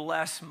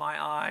bless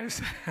my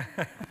eyes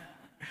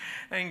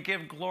and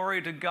give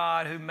glory to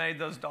God who made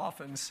those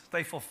dolphins.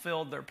 They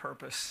fulfilled their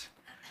purpose.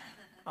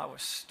 I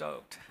was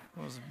stoked.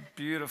 It was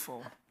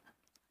beautiful.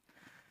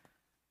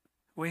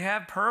 We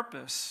have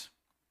purpose.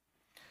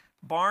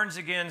 Barnes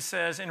again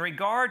says, in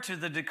regard to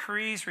the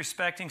decrees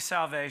respecting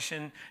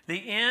salvation,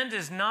 the end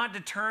is not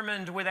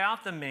determined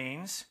without the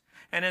means.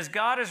 And as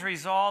God has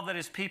resolved that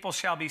His people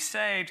shall be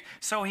saved,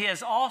 so He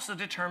has also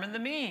determined the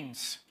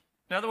means.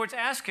 In other words,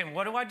 ask Him,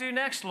 what do I do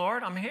next,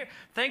 Lord? I'm here.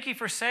 Thank You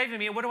for saving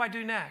me. What do I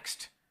do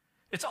next?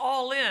 It's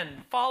all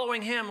in,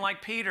 following Him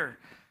like Peter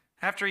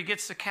after he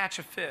gets to catch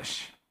a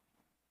fish.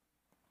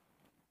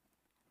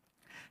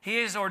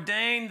 He has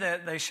ordained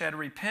that they should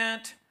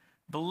repent,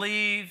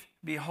 believe,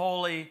 be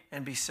holy,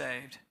 and be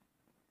saved.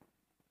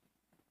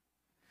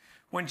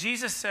 When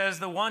Jesus says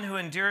the one who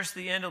endures to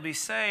the end will be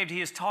saved,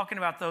 He is talking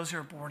about those who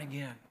are born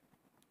again,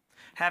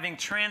 having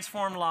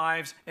transformed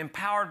lives,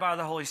 empowered by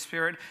the Holy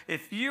Spirit.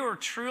 If you are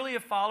truly a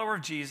follower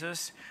of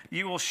Jesus,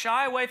 you will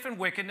shy away from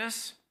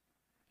wickedness.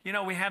 You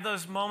know, we have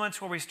those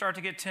moments where we start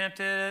to get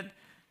tempted,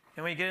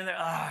 and we get in there,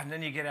 and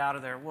then you get out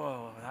of there.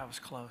 Whoa, that was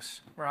close,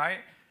 right?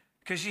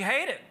 Because you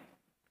hate it.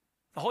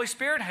 The Holy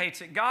Spirit hates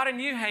it. God in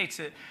you hates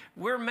it.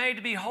 We're made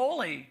to be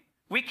holy.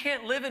 We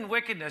can't live in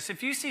wickedness.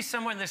 If you see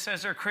someone that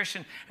says they're a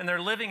Christian and they're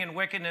living in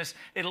wickedness,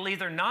 it'll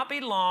either not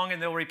be long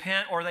and they'll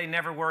repent, or they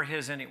never were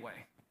His anyway.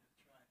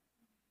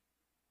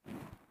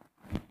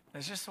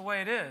 It's just the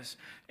way it is.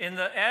 In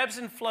the ebbs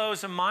and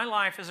flows of my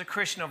life as a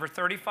Christian over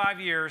 35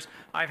 years,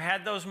 I've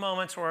had those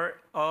moments where,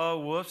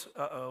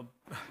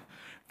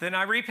 Then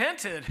I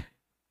repented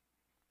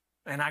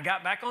and I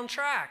got back on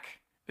track.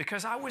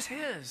 Because I was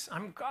His.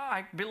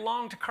 I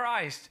belong to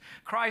Christ.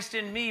 Christ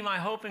in me, my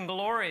hope and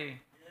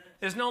glory.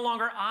 It's no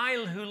longer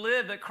I who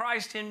live, but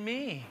Christ in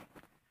me.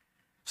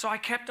 So I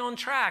kept on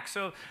track.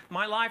 So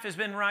my life has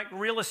been like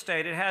real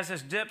estate. It has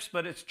its dips,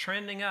 but it's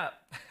trending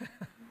up.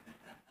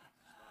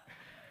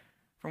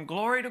 From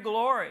glory to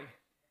glory,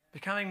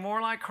 becoming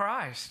more like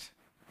Christ.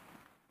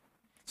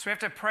 So we have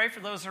to pray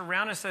for those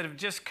around us that have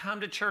just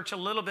come to church a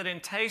little bit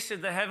and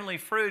tasted the heavenly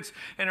fruits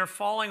and are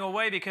falling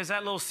away because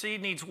that little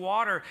seed needs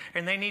water,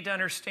 and they need to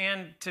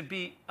understand to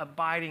be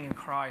abiding in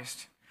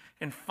Christ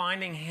and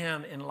finding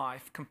Him in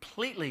life.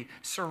 Completely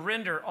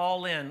surrender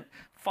all in,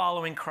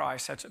 following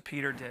Christ. That's what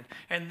Peter did.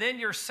 And then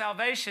your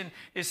salvation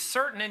is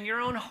certain in your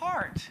own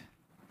heart.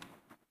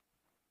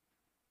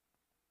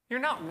 You're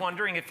not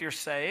wondering if you're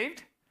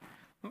saved.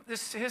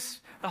 The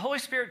Holy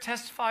Spirit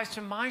testifies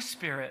to my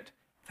spirit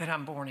that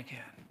I'm born again.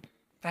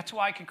 That's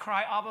why I can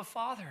cry, Abba,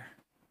 Father.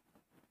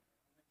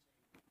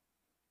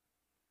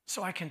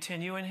 So I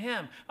continue in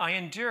Him. I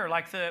endure,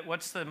 like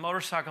what's the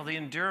motorcycle, the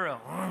Enduro.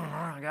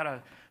 I got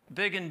a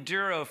big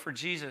Enduro for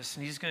Jesus,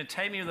 and He's going to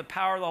take me with the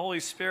power of the Holy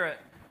Spirit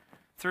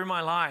through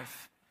my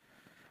life.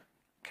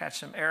 Catch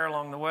some air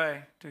along the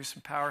way, do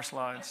some power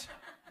slides.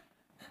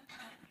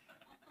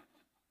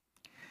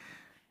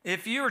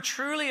 If you are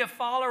truly a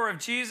follower of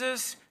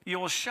Jesus, you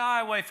will shy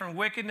away from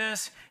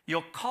wickedness.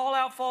 You'll call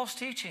out false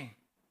teaching.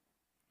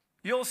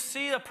 You'll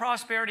see the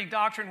prosperity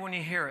doctrine when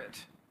you hear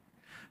it.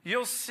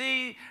 You'll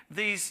see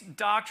these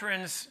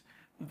doctrines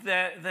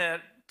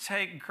that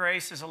take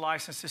grace as a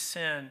license to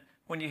sin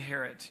when you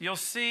hear it. You'll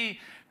see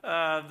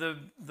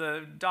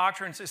the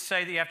doctrines that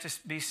say that you have to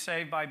be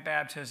saved by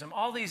baptism.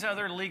 All these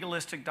other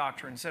legalistic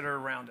doctrines that are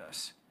around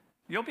us.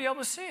 You'll be able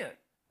to see it.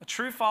 A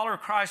true follower of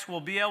Christ will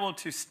be able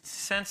to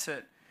sense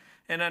it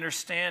and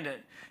understand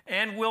it,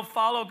 and will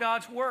follow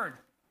God's word.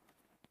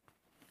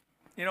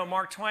 You know,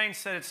 Mark Twain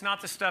said, it's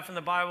not the stuff in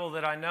the Bible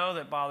that I know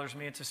that bothers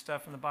me, it's the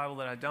stuff in the Bible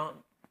that I don't.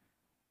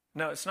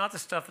 No, it's not the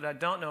stuff that I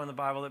don't know in the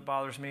Bible that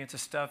bothers me, it's the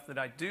stuff that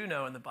I do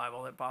know in the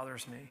Bible that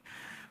bothers me.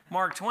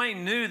 Mark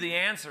Twain knew the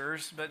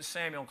answers, but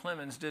Samuel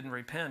Clemens didn't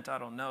repent. I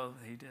don't know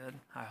that he did.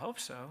 I hope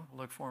so.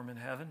 Look for him in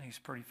heaven. He's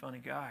a pretty funny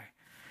guy.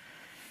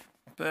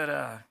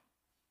 But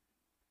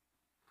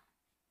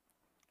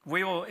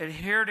we will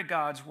adhere to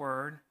God's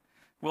word.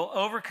 We'll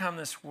overcome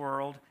this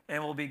world,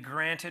 and will be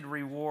granted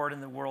reward in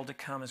the world to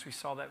come, as we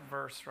saw that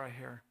verse right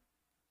here.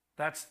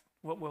 That's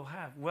what we'll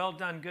have. Well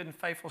done, good and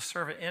faithful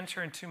servant.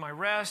 Enter into my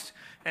rest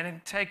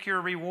and take your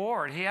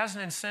reward. He has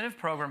an incentive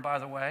program, by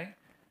the way.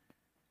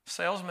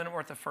 Salesmen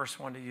weren't the first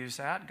one to use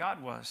that.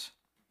 God was.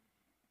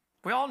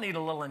 We all need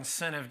a little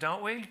incentive,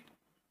 don't we?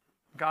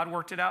 God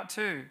worked it out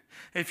too.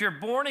 If you're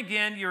born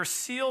again, you're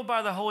sealed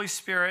by the Holy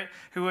Spirit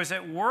who is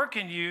at work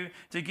in you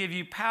to give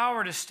you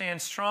power to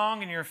stand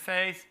strong in your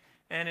faith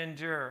and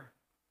endure.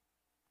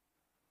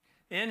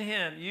 In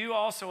him, you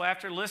also,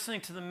 after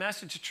listening to the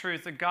message of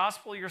truth, the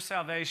gospel of your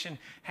salvation,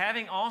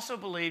 having also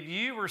believed,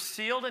 you were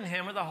sealed in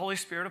him with the Holy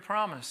Spirit of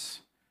promise.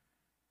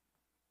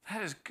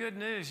 That is good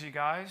news, you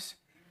guys.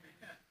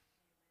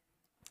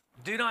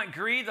 Do not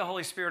grieve the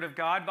Holy Spirit of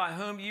God, by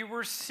whom you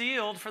were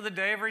sealed for the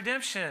day of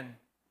redemption,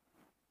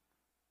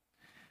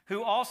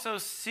 who also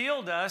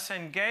sealed us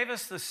and gave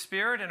us the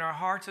Spirit in our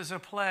hearts as a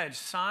pledge,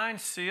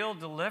 signed, sealed,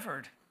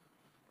 delivered.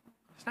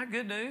 Isn't that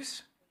good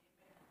news?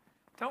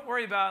 Don't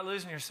worry about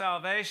losing your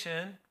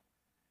salvation.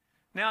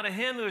 Now to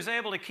him who is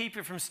able to keep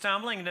you from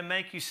stumbling and to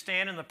make you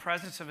stand in the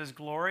presence of his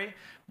glory,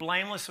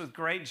 blameless with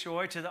great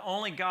joy, to the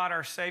only God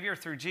our Savior,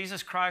 through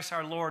Jesus Christ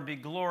our Lord, be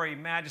glory,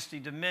 majesty,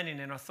 dominion,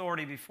 and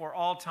authority before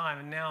all time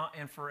and now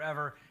and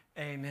forever.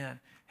 Amen.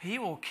 He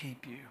will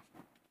keep you.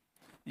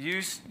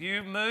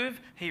 You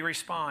move, he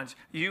responds.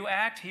 You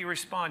act, he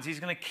responds. He's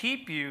going to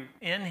keep you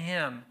in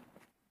him.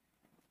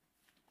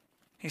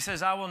 He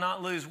says, I will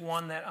not lose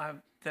one that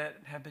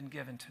have been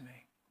given to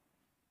me,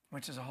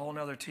 which is a whole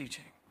other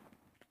teaching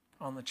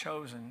on the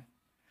chosen.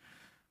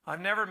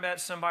 I've never met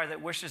somebody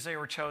that wishes they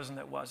were chosen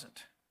that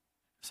wasn't.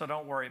 So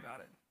don't worry about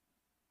it.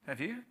 Have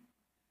you?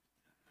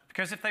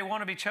 Because if they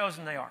want to be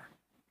chosen, they are.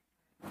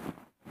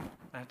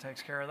 That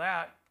takes care of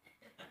that.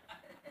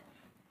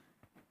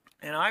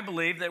 And I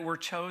believe that we're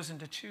chosen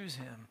to choose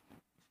him.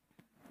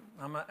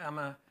 I'm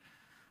a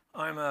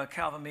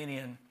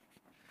Calvinian.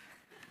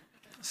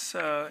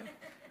 So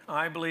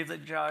I believe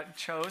that God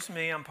chose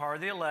me. I'm part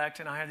of the elect,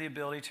 and I have the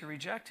ability to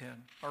reject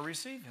him or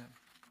receive him.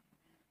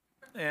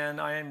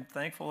 And I am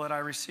thankful that I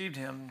received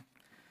him.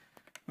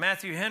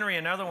 Matthew Henry,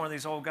 another one of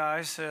these old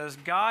guys, says,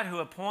 God, who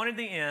appointed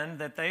the end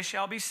that they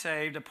shall be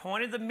saved,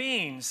 appointed the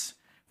means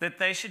that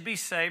they should be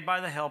saved by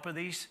the help of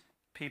these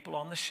people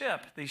on the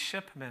ship, these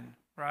shipmen,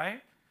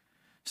 right?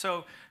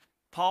 So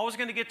Paul was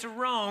going to get to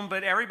Rome,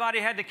 but everybody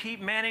had to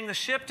keep manning the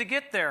ship to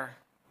get there.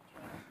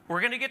 We're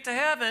going to get to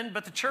heaven,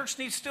 but the church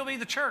needs to still be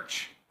the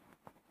church.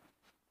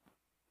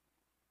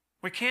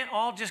 We can't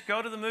all just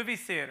go to the movie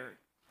theater,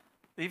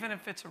 even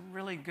if it's a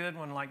really good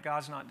one like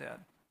God's Not Dead.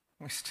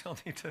 We still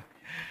need to.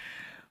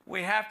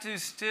 We have to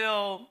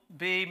still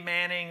be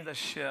manning the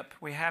ship.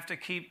 We have to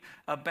keep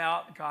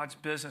about God's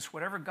business,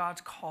 whatever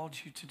God's called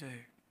you to do.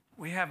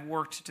 We have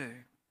work to do.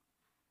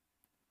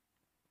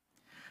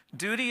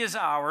 Duty is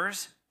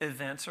ours,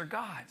 events are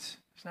God's.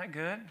 Isn't that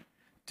good?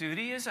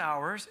 Duty is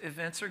ours,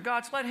 events are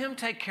God's. Let him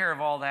take care of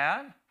all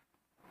that.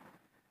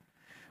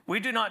 We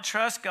do not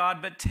trust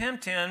God, but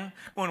tempt him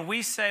when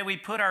we say we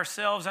put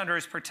ourselves under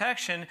his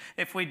protection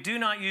if we do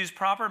not use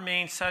proper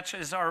means such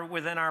as are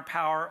within our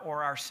power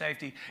or our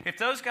safety. If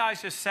those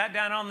guys just sat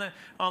down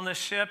on the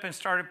ship and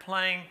started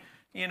playing,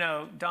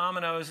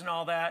 dominoes and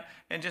all that,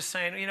 and just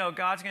saying,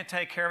 God's going to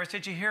take care of us.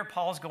 Did you hear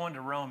Paul's going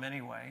to Rome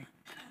anyway?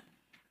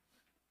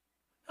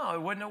 No,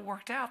 it wouldn't have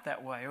worked out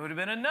that way. It would have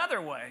been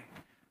another way.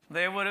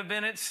 They would have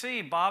been at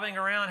sea, bobbing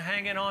around,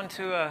 hanging on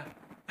to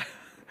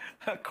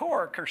a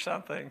cork or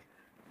something.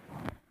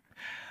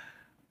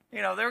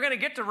 They were going to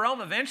get to Rome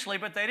eventually,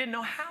 but they didn't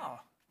know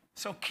how.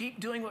 So keep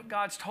doing what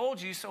God's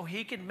told you so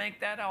he can make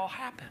that all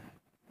happen.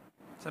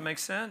 Does that make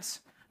sense?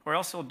 Or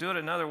else he'll do it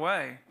another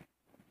way.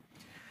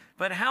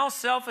 But how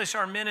selfish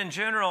are men in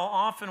general,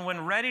 often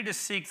when ready to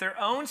seek their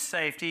own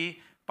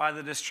safety by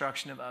the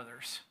destruction of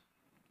others.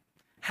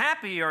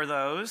 Happy are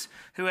those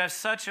who have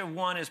such a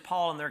one as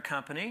Paul in their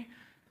company.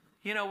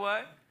 You know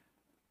what?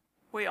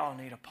 We all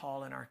need a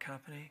Paul in our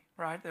company,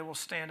 right? That will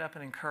stand up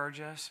and encourage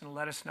us and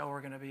let us know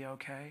we're going to be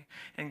okay.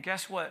 And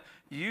guess what?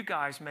 You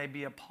guys may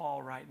be a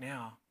Paul right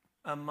now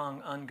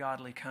among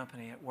ungodly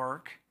company at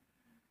work,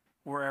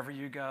 wherever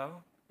you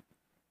go.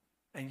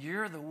 And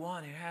you're the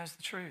one who has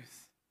the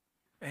truth.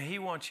 And he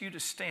wants you to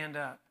stand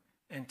up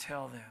and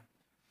tell them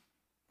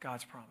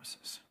God's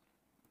promises.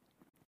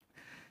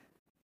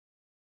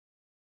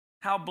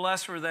 How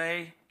blessed were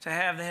they to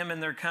have him in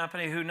their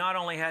company, who not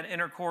only had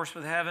intercourse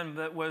with heaven,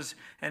 but was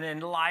an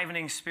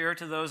enlivening spirit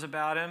to those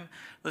about him.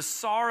 The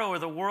sorrow of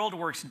the world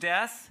works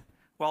death,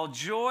 while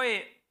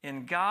joy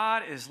in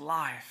God is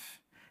life,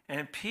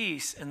 and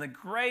peace in the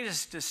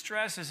greatest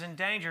distresses and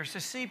dangers. To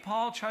see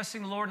Paul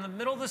trusting the Lord in the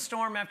middle of the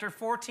storm after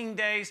 14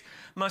 days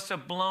must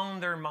have blown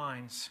their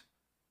minds.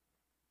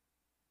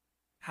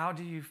 How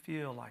do you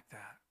feel like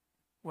that?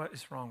 What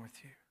is wrong with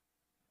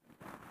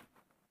you?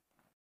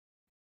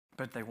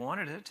 But they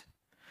wanted it.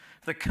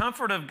 The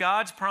comfort of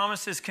God's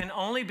promises can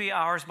only be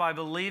ours by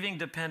believing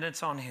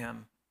dependence on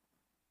him.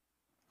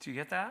 Do you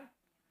get that?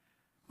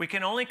 We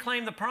can only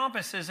claim the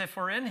promises if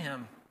we're in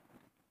him,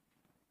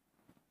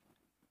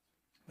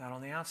 not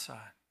on the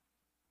outside.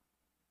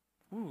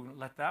 Ooh,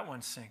 let that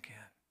one sink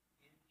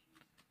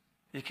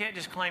in. You can't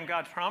just claim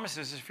God's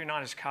promises if you're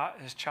not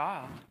his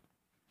child.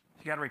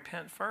 You got to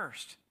repent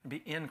first and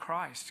be in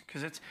Christ.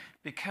 Because it's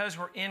because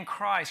we're in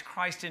Christ,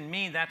 Christ in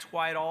me, that's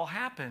why it all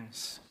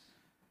happens.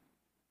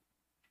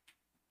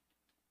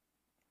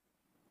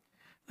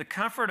 The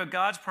comfort of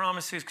God's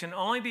promises can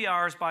only be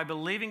ours by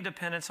believing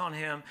dependence on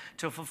Him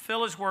to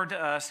fulfill His word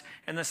to us,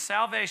 and the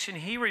salvation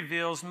He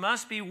reveals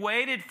must be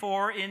waited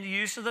for in the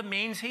use of the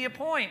means He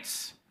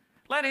appoints.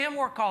 Let Him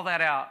work all that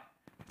out.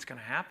 It's going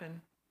to happen.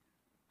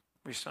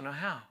 We just don't know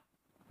how.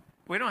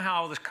 We don't know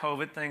how all this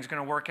COVID thing's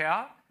going to work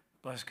out,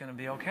 but it's going to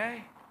be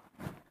okay.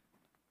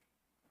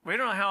 We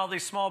don't know how all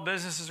these small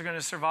businesses are going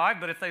to survive,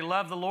 but if they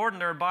love the Lord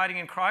and they're abiding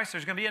in Christ,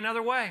 there's going to be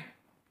another way.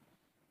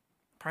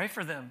 Pray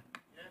for them.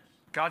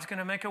 God's going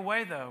to make a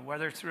way, though,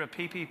 whether it's through a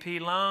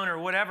PPP loan or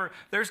whatever.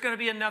 There's going to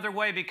be another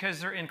way because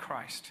they're in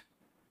Christ.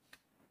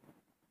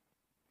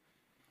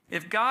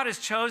 If God has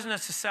chosen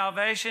us to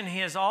salvation, He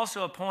has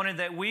also appointed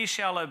that we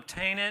shall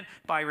obtain it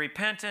by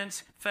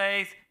repentance,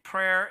 faith,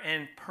 prayer,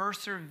 and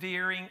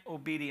persevering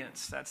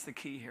obedience. That's the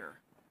key here.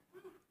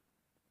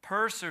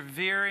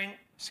 Persevering,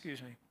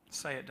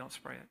 say it, don't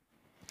spray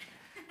it.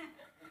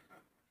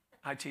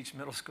 I teach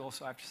middle school,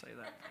 so I have to say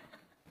that.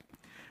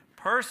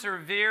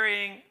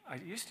 Persevering, I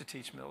used to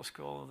teach middle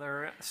school.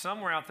 They're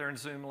somewhere out there in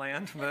Zoom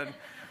land, but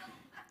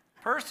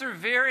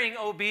persevering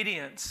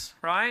obedience,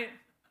 right?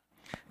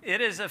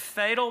 It is a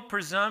fatal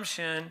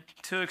presumption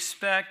to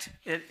expect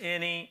it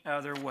any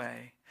other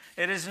way.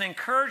 It is an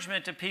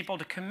encouragement to people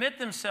to commit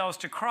themselves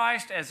to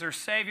Christ as their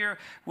Savior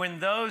when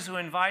those who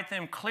invite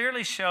them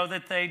clearly show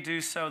that they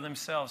do so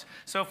themselves.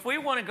 So if we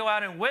want to go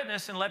out and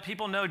witness and let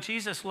people know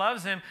Jesus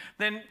loves them,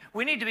 then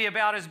we need to be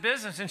about His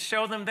business and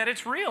show them that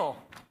it's real.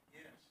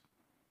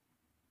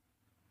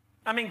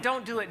 I mean,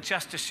 don't do it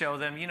just to show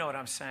them, you know what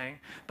I'm saying.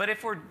 But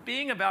if we're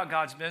being about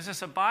God's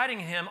business, abiding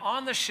in Him,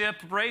 on the ship,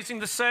 raising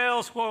the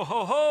sails, whoa,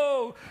 ho,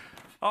 ho,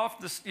 off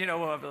the,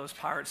 of those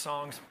pirate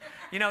songs,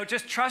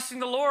 just trusting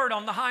the Lord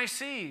on the high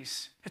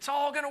seas. It's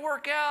all going to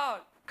work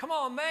out. Come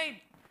on,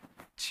 mate.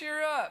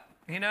 Cheer up,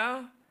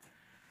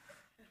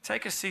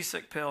 Take a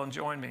seasick pill and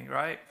join me,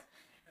 right?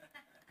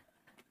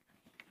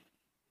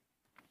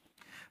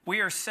 We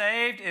are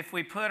saved if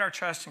we put our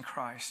trust in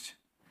Christ.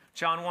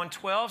 John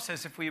 1:12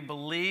 says if we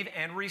believe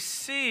and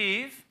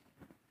receive,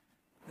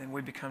 then we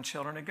become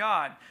children of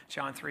God.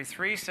 John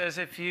 3:3 says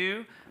if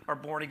you are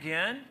born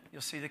again,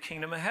 you'll see the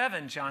kingdom of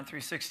heaven. John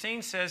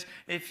 3:16 says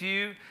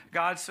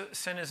God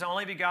sent His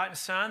only begotten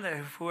Son, that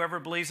whoever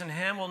believes in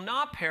Him will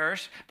not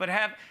perish, but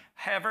have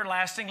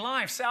everlasting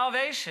life.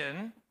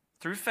 Salvation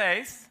through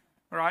faith.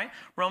 Right?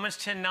 Romans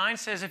 10:9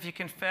 says if you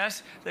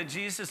confess that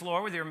Jesus is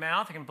Lord with your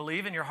mouth and can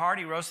believe in your heart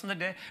He rose from the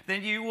dead,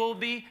 then you will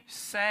be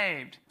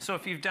saved. So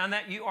if you've done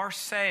that, you are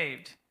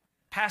saved.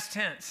 Past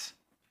tense.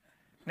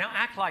 Now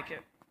act like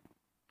it.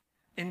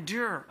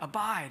 Endure,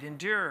 abide,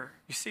 endure.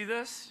 You see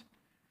this?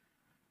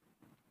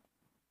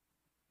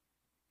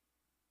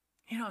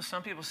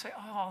 Some people say,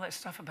 all that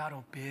stuff about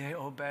obey.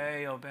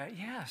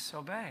 Yes,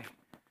 obey.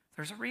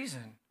 There's a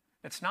reason.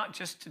 It's not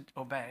just to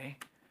obey,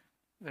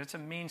 but it's a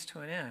means to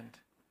an end.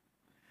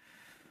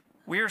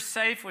 We are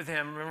safe with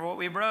Him. Remember what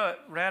we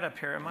read up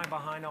here. Am I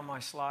behind on my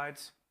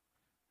slides?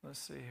 Let's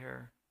see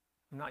here.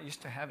 I'm not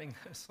used to having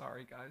this.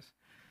 Sorry, guys.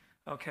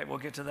 Okay, we'll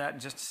get to that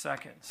in just a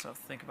second. So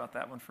think about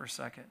that one for a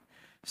second.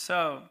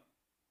 So,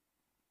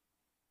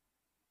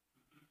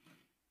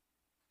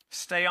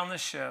 stay on the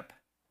ship.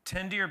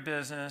 Tend to your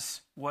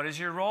business. What is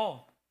your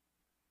role?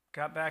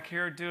 Got back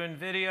here doing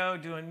video,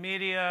 doing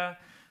media.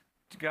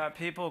 Got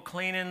people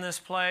cleaning this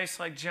place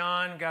like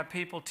John. Got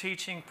people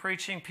teaching,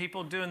 preaching,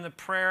 people doing the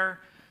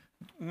prayer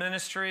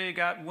ministry.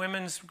 Got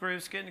women's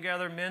groups getting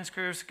together, men's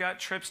groups.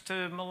 Got trips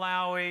to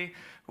Malawi.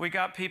 We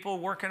got people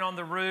working on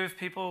the roof,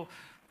 people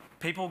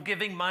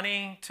giving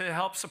money to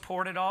help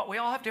support it all. We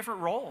all have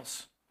different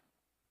roles,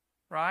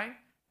 right?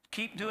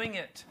 Keep doing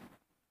it.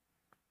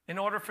 In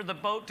order for the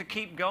boat to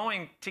keep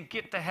going to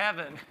get to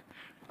heaven,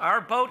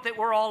 our boat that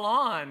we're all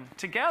on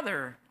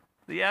together,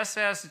 the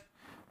SS,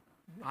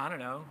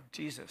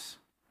 Jesus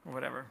or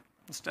whatever,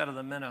 instead of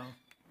the minnow.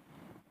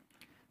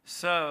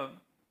 So,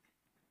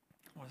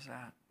 what is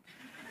that?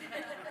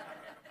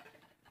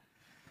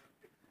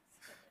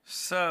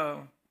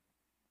 So,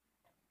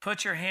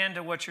 put your hand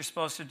to what you're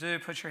supposed to do.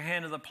 Put your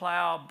hand to the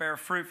plow. Bear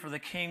fruit for the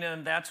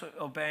kingdom. That's what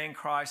obeying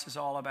Christ is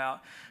all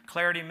about.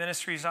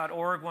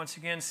 ClarityMinistries.org once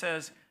again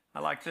says, I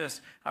like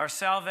this, our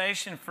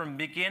salvation from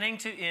beginning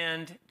to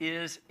end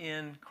is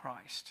in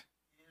Christ.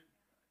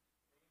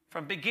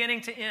 From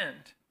beginning to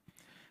end.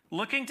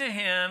 Looking to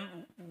Him,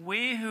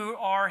 we who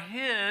are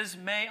His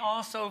may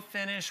also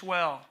finish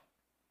well.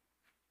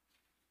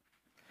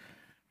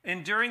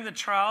 Enduring the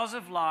trials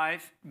of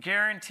life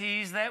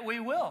guarantees that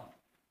we will.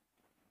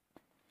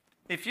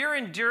 If you're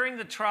enduring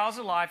the trials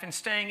of life and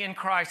staying in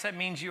Christ, that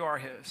means you are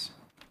His.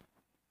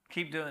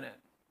 Keep doing it.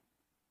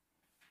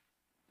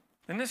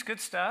 Isn't this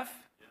good stuff?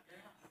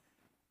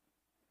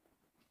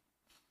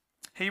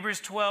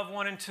 Hebrews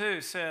 12:1 and 2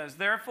 says,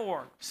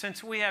 therefore,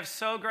 since we have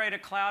so great a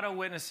cloud of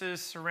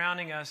witnesses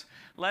surrounding us,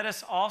 let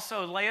us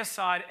also lay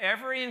aside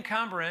every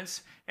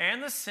encumbrance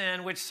and the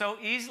sin which so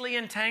easily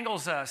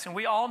entangles us. And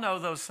we all know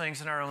those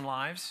things in our own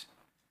lives.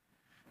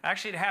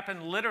 Actually, it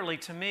happened literally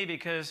to me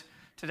because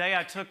today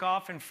I took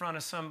off in front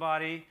of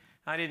somebody.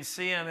 I didn't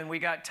see him, and we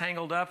got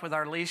tangled up with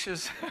our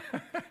leashes.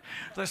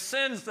 the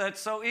sins that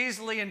so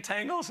easily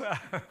entangles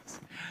us.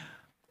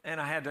 And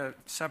I had to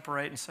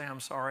separate and say, I'm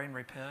sorry, and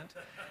repent.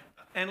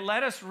 And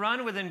let us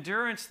run with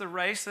endurance the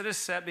race that is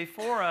set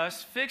before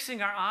us,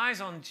 fixing our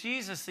eyes on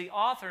Jesus, the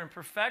author and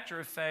perfecter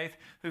of faith,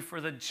 who for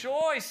the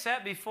joy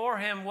set before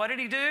him, what did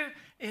he do?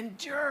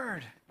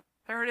 Endured.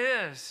 There it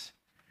is.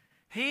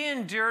 He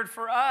endured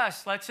for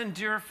us. Let's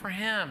endure for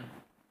him.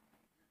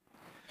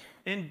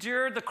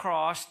 Endured the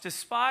cross,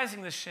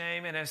 despising the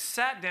shame, and has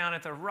sat down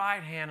at the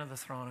right hand of the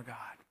throne of God.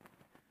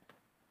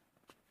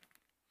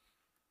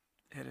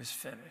 It is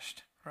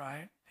finished,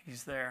 right?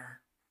 He's there.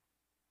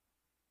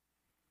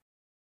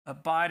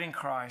 Abide in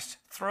Christ.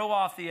 Throw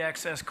off the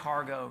excess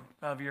cargo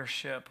of your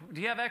ship. Do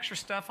you have extra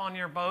stuff on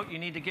your boat you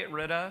need to get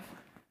rid of?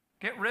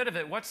 Get rid of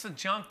it. What's the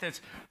junk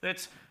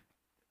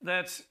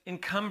that's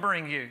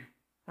encumbering you,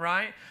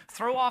 right?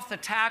 Throw off the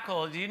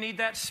tackle. Do you need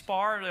that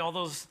spar, all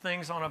those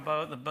things on a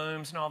boat, the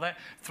booms and all that?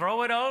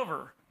 Throw it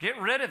over. Get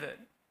rid of it.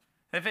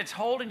 If it's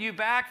holding you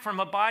back from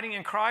abiding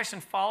in Christ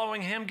and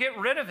following him, get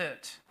rid of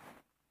it.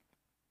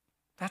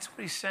 That's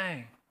what he's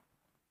saying.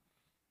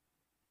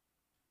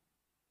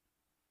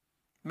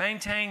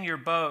 Maintain your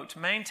boat.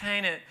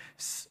 Maintain it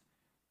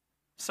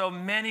so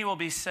many will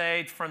be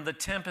saved from the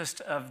tempest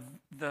of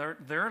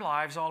their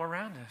lives all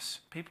around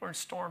us. People are in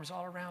storms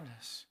all around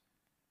us,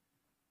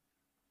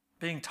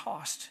 being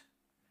tossed.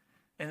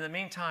 In the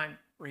meantime,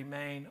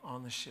 remain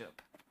on the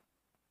ship.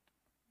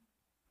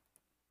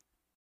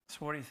 So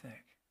what do you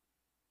think?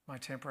 My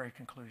temporary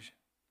conclusion.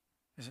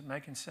 Is it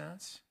making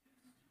sense?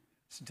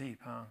 It's deep,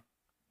 huh?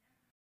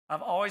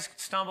 I've always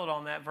stumbled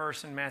on that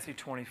verse in Matthew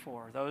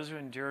 24. Those who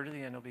endure to the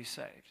end will be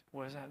saved.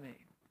 What does that mean?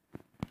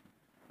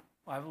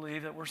 Well, I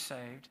believe that we're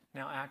saved.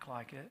 Now act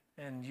like it,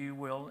 and you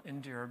will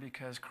endure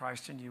because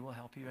Christ in you will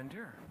help you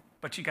endure.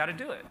 But you got to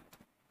do it.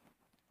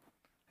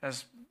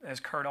 As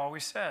Kurt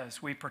always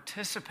says, we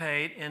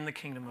participate in the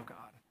kingdom of God.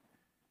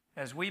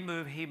 As we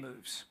move, he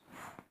moves.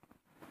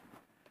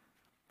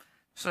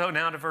 So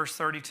now to verse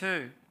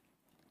 32.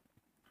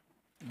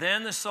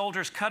 Then the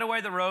soldiers cut away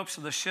the ropes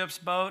of the ship's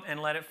boat and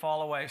let it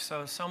fall away.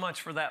 So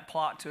much for that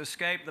plot to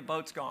escape. The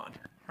boat's gone,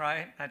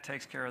 right? That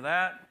takes care of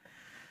that.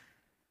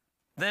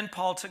 Then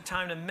Paul took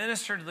time to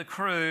minister to the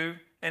crew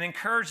and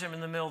encourage them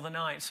in the middle of the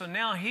night. So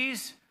now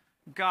he's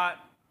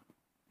got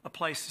a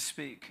place to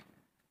speak.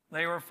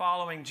 They were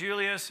following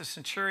Julius, the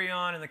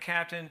centurion, and the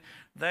captain.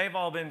 They've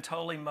all been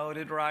totally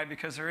moted, right,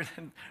 because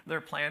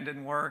their plan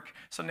didn't work.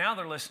 So now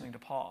they're listening to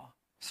Paul.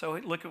 So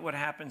look at what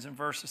happens in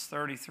verses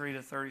 33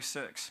 to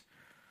 36.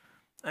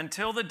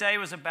 Until the day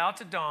was about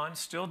to dawn,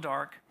 still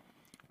dark,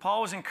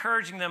 Paul was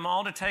encouraging them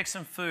all to take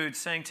some food,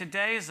 saying,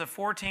 today is the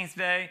 14th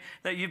day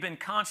that you've been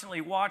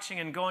constantly watching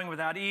and going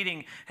without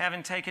eating,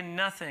 having taken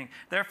nothing.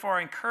 Therefore,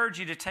 I encourage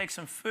you to take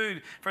some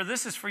food, for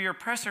this is for your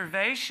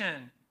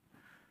preservation.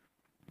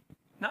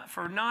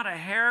 Not a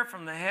hair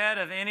from the head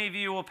of any of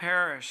you will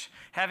perish.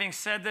 Having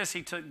said this,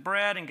 he took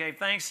bread and gave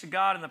thanks to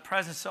God in the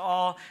presence of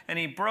all, and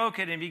he broke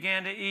it and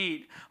began to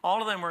eat.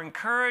 All of them were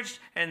encouraged,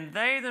 and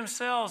they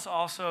themselves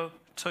also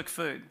took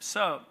food.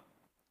 So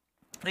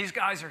these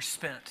guys are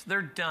spent.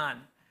 They're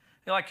done.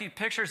 They're like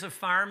pictures of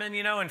firemen,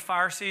 in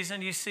fire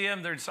season, you see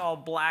them. They're just all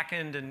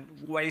blackened and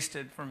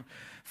wasted from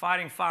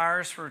fighting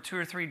fires for 2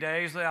 or 3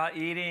 days without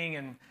eating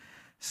and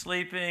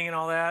sleeping and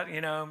all that,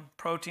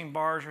 protein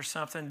bars or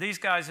something. These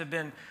guys have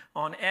been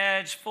on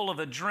edge, full of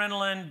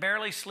adrenaline,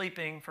 barely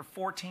sleeping for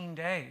 14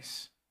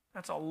 days.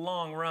 That's a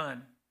long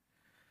run.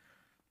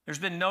 There's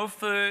been no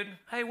food.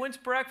 Hey, when's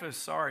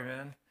breakfast? Sorry,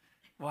 man.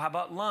 Well, how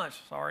about lunch?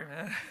 Sorry,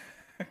 man.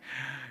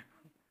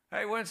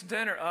 Hey, when's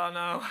dinner? Oh,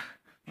 no,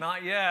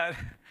 not yet.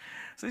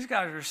 So these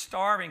guys are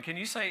starving. Can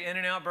you say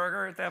In-N-Out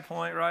Burger at that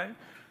point, right?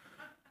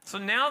 So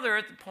now they're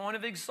at the point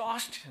of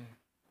exhaustion.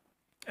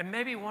 And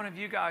maybe one of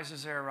you guys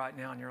is there right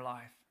now in your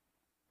life,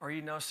 or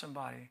you know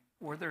somebody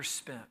where they're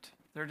spent.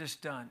 They're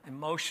just done.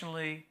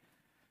 Emotionally,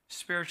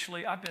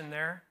 spiritually, I've been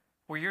there,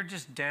 where you're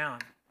just down.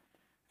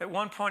 At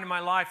one point in my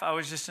life, I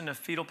was just in a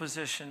fetal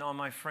position on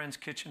my friend's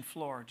kitchen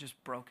floor,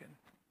 just broken.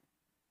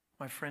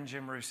 My friend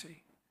Jim Rusi.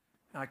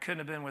 And I couldn't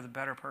have been with a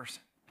better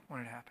person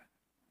when it happened.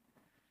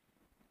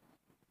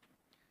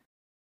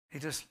 He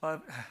just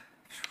loved...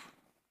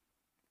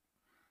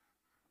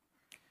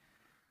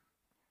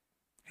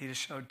 He just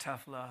showed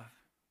tough love,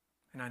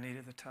 and I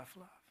needed the tough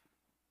love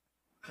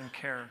and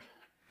care.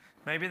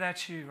 Maybe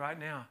that's you right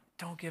now.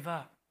 Don't give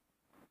up.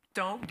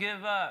 Don't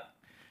give up.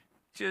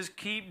 Just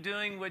keep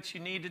doing what you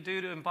need to do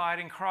to abide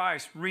in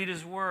Christ. Read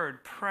his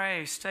word.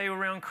 Pray. Stay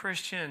around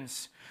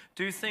Christians.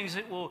 Do things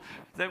that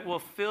will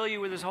fill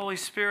you with his Holy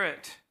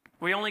Spirit.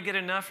 We only get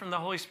enough from the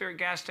Holy Spirit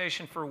gas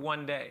station for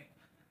one day.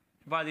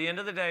 By the end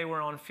of the day,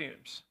 we're on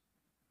fumes.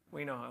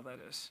 We know how that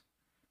is.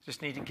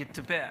 Just need to get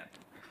to bed.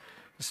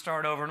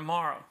 Start over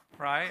tomorrow,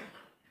 right?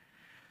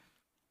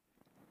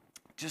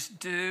 Just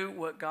do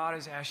what God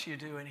has asked you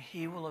to do, and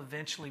he will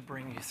eventually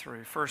bring you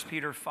through. 1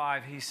 Peter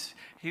 5,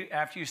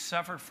 after you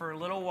suffered for a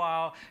little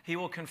while, he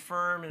will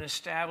confirm and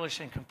establish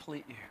and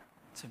complete you.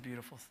 It's a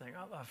beautiful thing.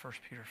 I love 1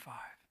 Peter 5.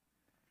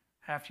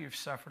 After you've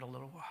suffered a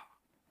little while.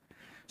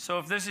 So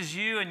if this is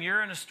you and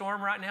you're in a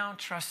storm right now,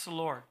 trust the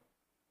Lord.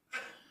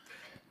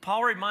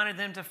 Paul reminded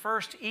them to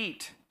first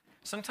eat.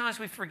 Sometimes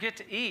we forget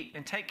to eat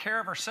and take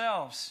care of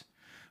ourselves.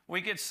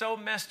 We get so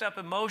messed up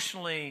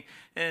emotionally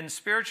and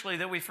spiritually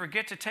that we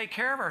forget to take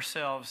care of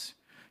ourselves.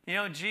 You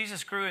know,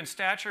 Jesus grew in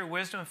stature,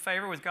 wisdom,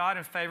 favor with God,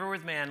 and favor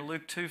with man,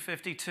 Luke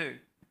 2:52.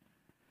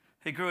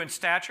 He grew in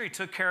stature. He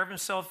took care of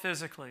himself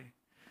physically.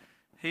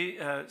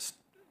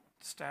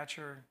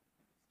 Stature.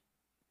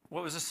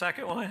 What was the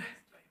second one?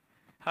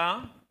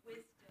 Huh?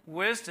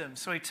 Wisdom.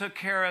 So he took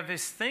care of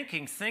his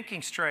thinking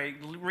straight,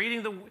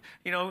 reading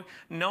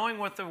knowing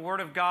what the Word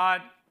of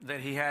God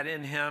that he had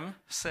in him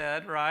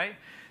said, right?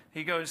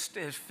 He goes,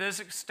 his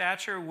physical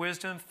stature,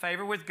 wisdom,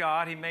 favor with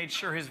God. He made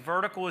sure his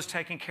vertical was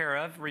taken care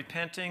of,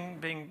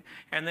 repenting,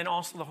 and then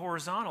also the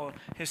horizontal,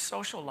 his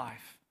social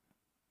life,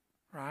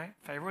 right?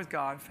 Favor with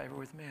God, favor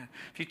with man.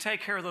 If you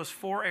take care of those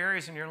 4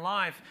 areas in your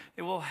life,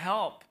 it will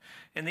help.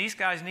 And these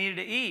guys needed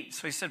to eat.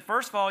 So he said,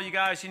 first of all, you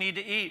guys, you need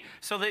to eat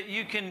so that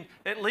you can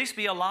at least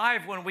be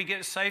alive when we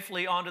get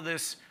safely onto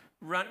this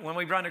when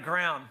we run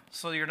aground,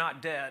 so you're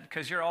not dead,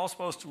 because you're all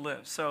supposed to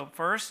live. So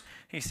first,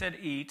 he said,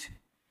 eat.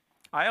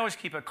 I always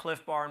keep a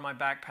Cliff Bar in my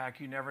backpack.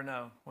 You never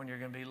know when you're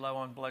going to be low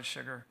on blood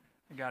sugar.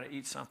 You got to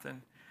eat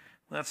something.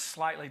 That's a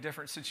slightly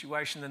different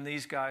situation than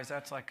these guys.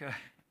 That's like a...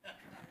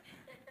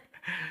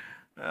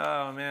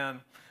 Oh,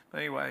 man. But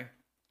anyway.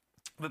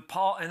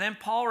 Then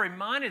Paul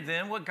reminded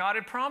them what God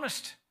had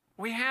promised.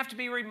 We have to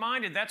be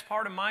reminded. That's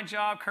part of my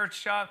job, Kurt's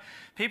job.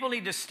 People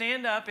need to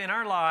stand up in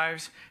our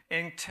lives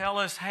and tell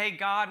us, hey,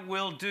 God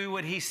will do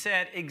what he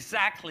said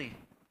exactly.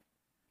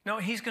 No,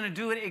 he's going to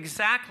do it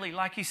exactly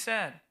like he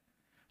said.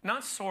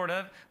 Not sort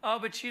of. Oh,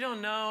 but you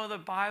don't know the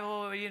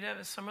Bible.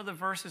 Some of the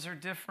verses are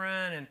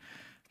different and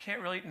can't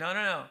really.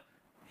 No.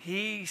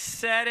 He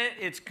said it.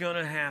 It's going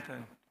to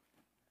happen.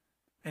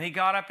 And he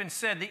got up and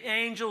said, the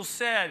angel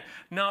said,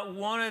 not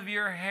one of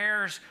your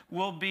hairs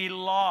will be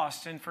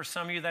lost. And for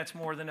some of you, that's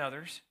more than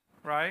others,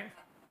 right?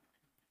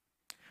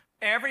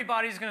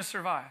 Everybody's going to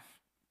survive.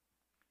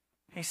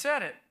 He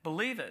said it.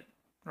 Believe it,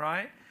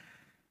 right?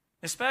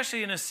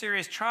 Especially in a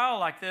serious trial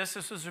like this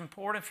was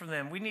important for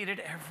them. We need it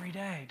every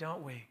day,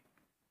 don't we?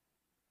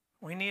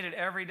 We need it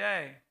every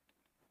day.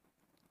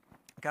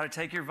 Got to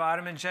take your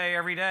vitamin J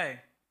every day.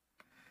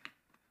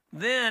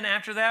 Then,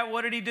 after that,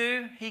 what did he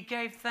do? He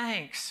gave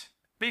thanks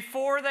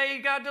before they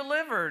got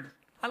delivered.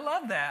 I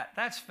love that.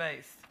 That's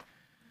faith.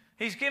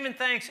 He's given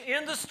thanks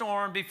in the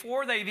storm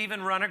before they've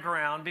even run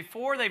aground,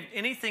 before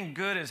anything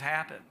good has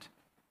happened.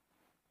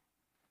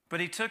 But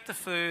he took the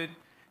food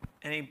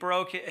and he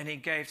broke it and he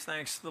gave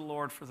thanks to the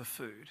Lord for the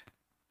food.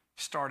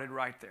 Started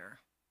right there.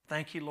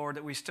 Thank you, Lord,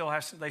 that we still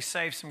have they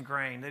saved some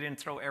grain. They didn't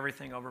throw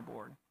everything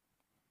overboard.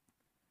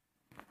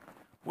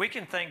 We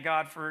can thank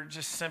God for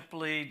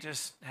simply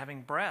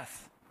having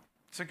breath.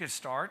 It's a good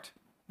start.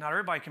 Not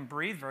everybody can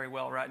breathe very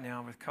well right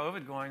now with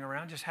COVID going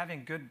around. Just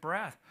having good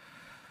breath.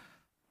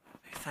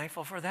 Be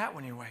thankful for that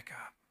when you wake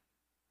up.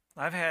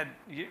 I've had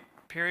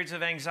periods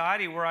of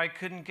anxiety where I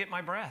couldn't get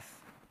my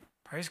breath.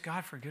 Praise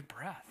God for good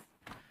breath.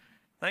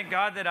 Thank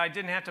God that I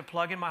didn't have to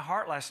plug in my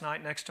heart last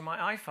night next to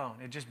my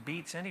iPhone. It just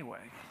beats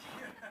anyway.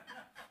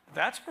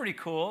 That's pretty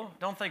cool.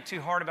 Don't think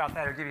too hard about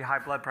that. It'll give you high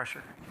blood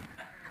pressure.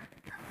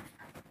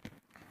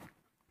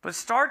 But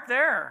start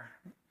there.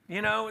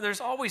 You know, there's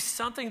always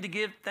something to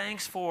give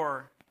thanks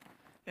for.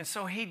 And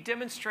so he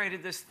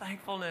demonstrated this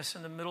thankfulness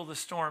in the middle of the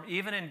storm,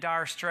 even in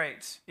dire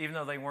straits, even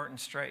though they weren't in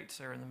straits.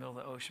 They were in the middle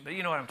of the ocean. But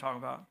you know what I'm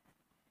talking about.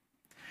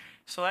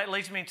 So that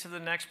leads me to the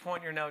next point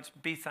in your notes.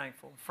 Be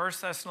thankful. 1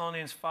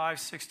 Thessalonians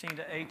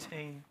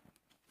 5:16-18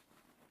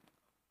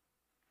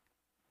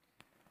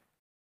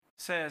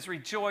 says,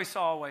 rejoice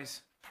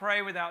always,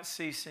 pray without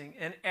ceasing,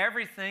 in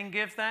everything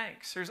give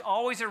thanks. There's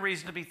always a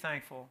reason to be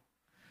thankful.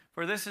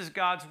 For this is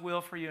God's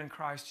will for you in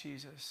Christ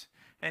Jesus.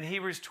 And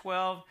Hebrews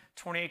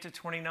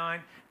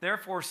 12:28-29,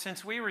 therefore,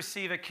 since we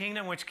receive a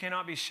kingdom which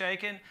cannot be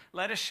shaken,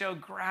 let us show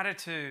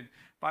gratitude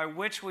by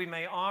which we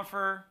may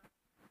offer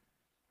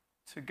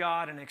to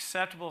God an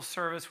acceptable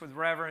service with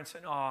reverence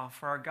and awe,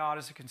 for our God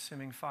is a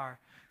consuming fire.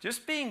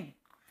 Just being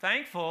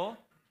thankful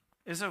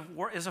is a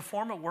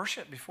form of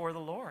worship before the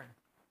Lord.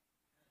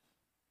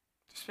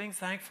 Just being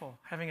thankful,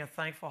 having a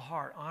thankful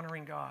heart,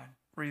 honoring God,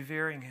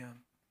 revering him.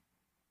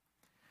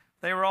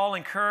 They were all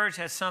encouraged,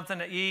 had something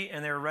to eat,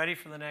 and they were ready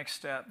for the next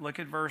step. Look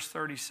at verse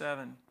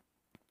 37.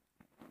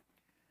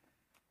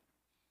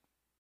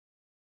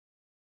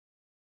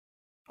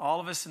 All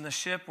of us in the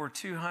ship were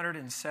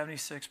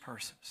 276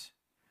 persons.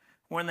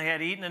 When they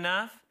had eaten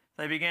enough,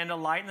 they began to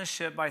lighten the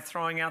ship by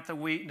throwing out the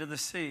wheat into the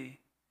sea.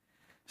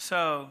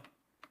 So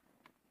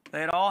they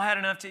had all had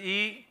enough to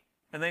eat,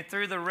 and they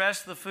threw the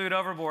rest of the food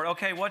overboard.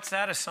 Okay, what's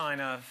that a sign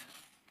of?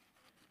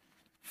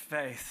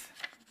 Faith.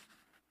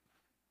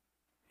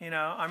 You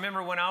know, I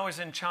remember when I was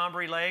in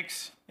Chambri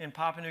Lakes in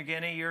Papua New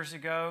Guinea years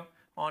ago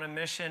on a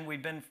mission.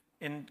 We'd been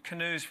in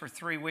canoes for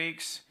 3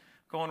 weeks,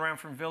 going around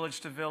from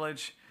village to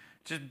village,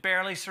 just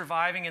barely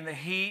surviving in the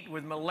heat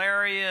with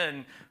malaria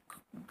and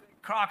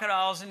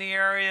crocodiles in the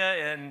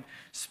area and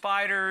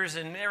spiders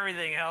and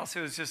everything else.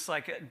 It was just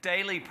like a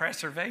daily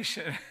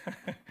preservation.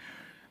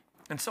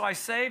 And so I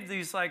saved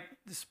these, like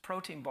this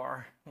protein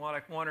bar,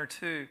 like one or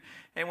two.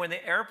 And when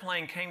the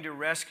airplane came to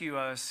rescue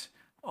us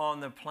on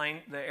the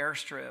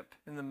airstrip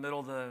in the middle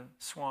of the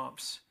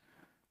swamps,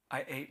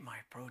 I ate my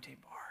protein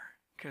bar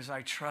because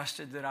I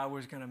trusted that I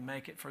was going to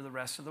make it for the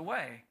rest of the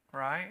way,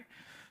 right?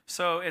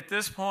 So at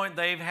this point,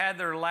 they've had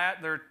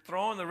they're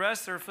throwing the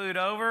rest of their food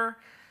over,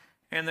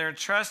 and they're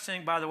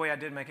trusting. By the way, I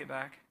did make it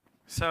back.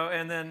 So,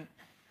 and then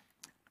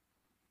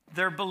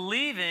they're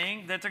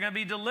believing that they're going to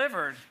be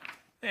delivered.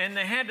 And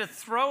they had to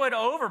throw it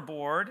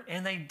overboard,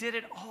 and they did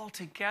it all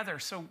together.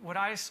 So what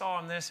I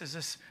saw in this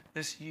is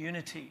this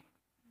unity.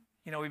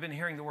 You know, we've been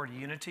hearing the word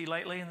unity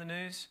lately in the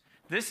news.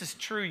 This is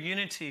true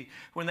unity,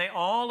 when they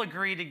all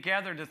agree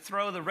together to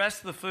throw the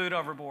rest of the food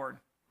overboard.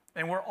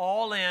 And we're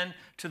all in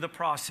to the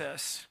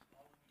process.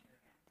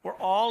 We're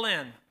all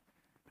in.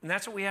 And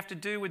that's what we have to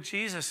do with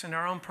Jesus in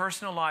our own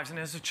personal lives and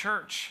as a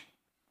church.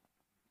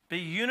 Be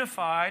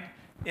unified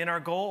in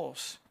our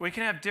goals. We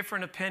can have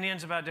different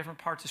opinions about different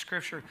parts of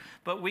Scripture,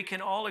 but we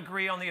can all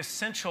agree on the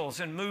essentials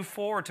and move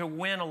forward to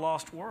win a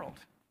lost world.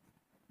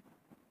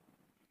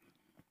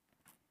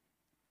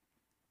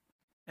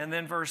 And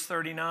then verse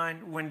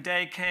 39, when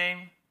day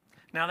came,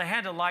 now they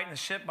had to lighten the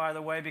ship, by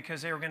the way,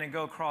 because they were going to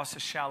go across a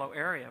shallow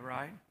area,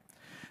 right?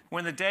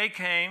 When the day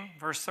came,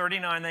 verse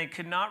 39, they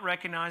could not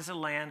recognize the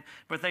land,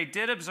 but they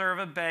did observe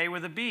a bay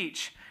with a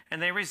beach,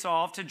 and they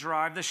resolved to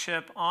drive the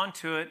ship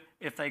onto it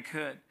if they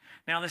could.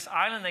 Now, this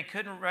island they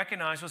couldn't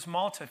recognize was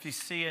Malta. If you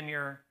see in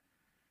your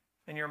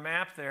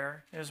map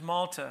there, is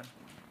Malta.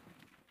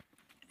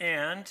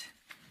 And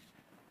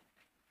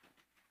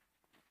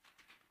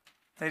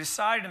they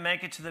decided to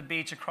make it to the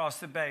beach across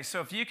the bay.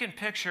 So if you can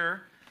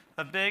picture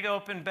a big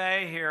open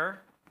bay here,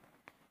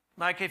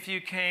 like if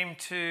you came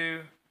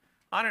to,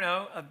 I don't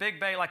know, a big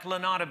bay, like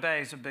Lanada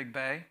Bay is a big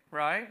bay,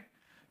 right?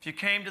 If you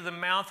came to the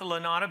mouth of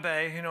Lanada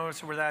Bay, who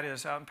knows where that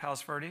is, out in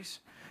Palos Verdes?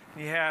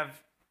 You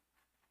have,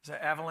 is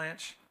that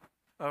Avalanche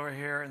over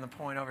here and the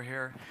point over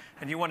here,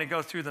 and you want to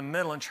go through the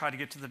middle and try to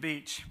get to the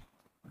beach.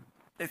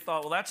 They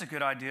thought, well, that's a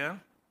good idea.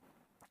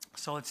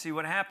 So let's see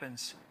what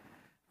happens.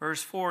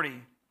 Verse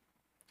 40.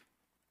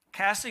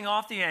 Casting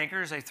off the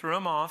anchors, they threw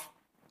them off.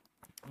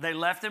 They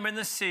left them in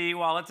the sea,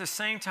 while at the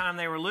same time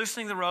they were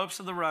loosening the ropes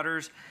of the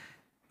rudders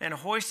and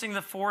hoisting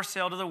the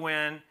foresail to the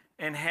wind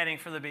and heading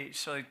for the beach.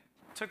 So they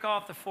took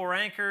off the four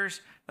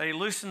anchors. They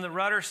loosened the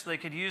rudder so they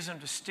could use them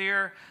to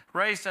steer,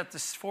 raised up the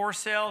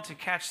foresail to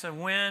catch the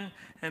wind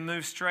and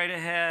move straight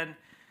ahead.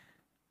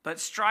 But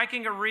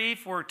striking a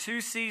reef where two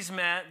seas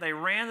met, they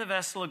ran the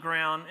vessel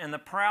aground, and the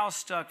prow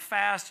stuck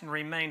fast and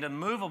remained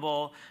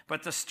immovable,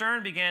 but the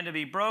stern began to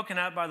be broken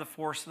up by the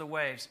force of the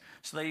waves.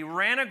 So they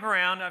ran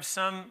aground. I have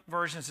some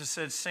versions that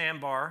said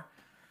sandbar,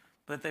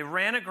 but they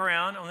ran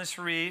aground on this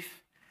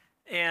reef,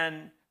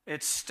 and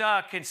it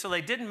stuck, and so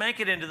they didn't make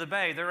it into the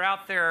bay. They're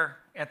out there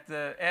at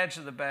the edge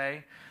of the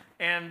bay,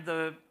 and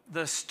the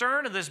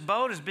stern of this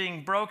boat is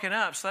being broken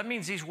up. So that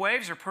means these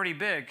waves are pretty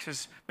big,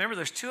 because remember,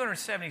 there's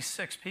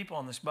 276 people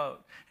on this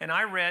boat. And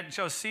I read,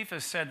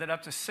 Josephus said that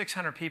up to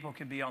 600 people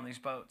could be on these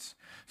boats.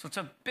 So it's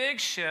a big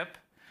ship,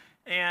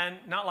 and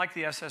not like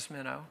the SS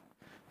Minnow.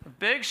 A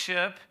big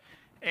ship,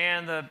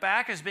 and the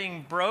back is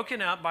being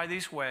broken up by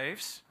these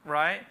waves,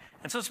 right?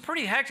 And so it's a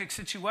pretty hectic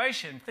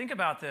situation. Think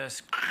about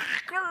this.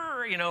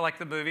 You know, like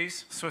the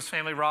movies, Swiss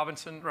Family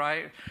Robinson,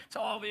 right? It's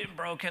all being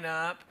broken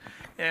up.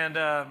 And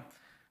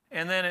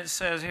then it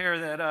says here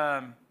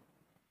that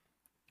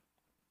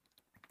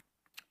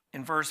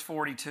in verse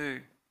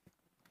 42,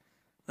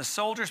 the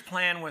soldiers'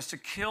 plan was to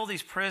kill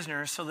these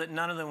prisoners so that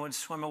none of them would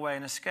swim away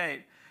and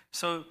escape.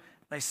 So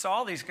they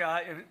saw these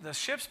guys, the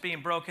ship's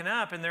being broken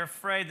up, and they're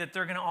afraid that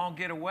they're going to all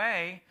get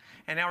away.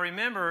 And now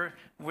remember,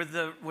 with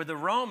the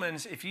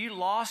Romans, if you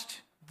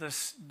lost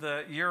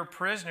your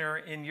prisoner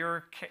in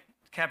your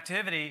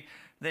captivity,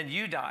 then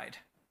you died.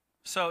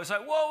 So it's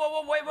like,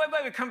 whoa,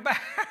 wait, come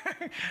back.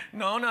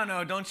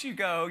 No, don't you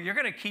go. You're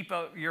going to keep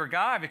your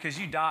guy because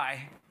you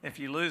die if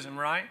you lose him,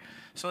 right?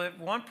 So at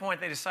one point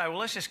they decided, well,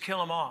 let's just kill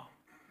them all,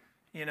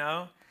 you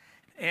know?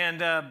 And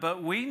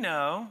but we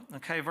know,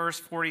 okay, verse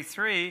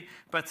 43,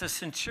 but the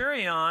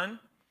centurion,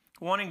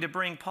 wanting to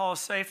bring Paul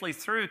safely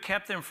through,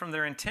 kept them from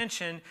their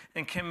intention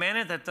and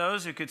commanded that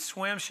those who could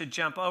swim should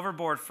jump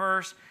overboard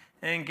first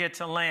and get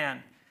to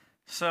land.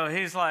 So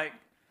he's like,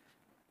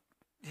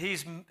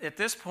 at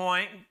this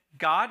point,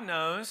 God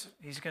knows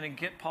he's going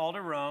to get Paul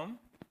to Rome.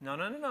 No,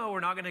 we're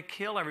not going to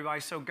kill everybody.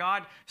 So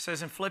God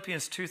says in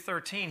Philippians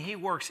 2:13, he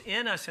works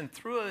in us and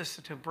through us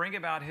to bring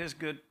about his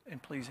good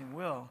and pleasing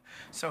will.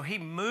 So he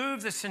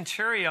moved the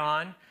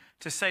centurion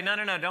to say, no,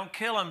 don't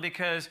kill him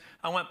because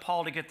I want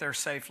Paul to get there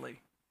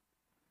safely.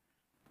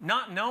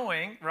 Not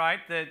knowing, right,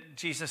 that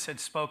Jesus had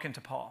spoken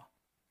to Paul.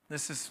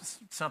 This is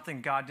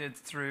something God did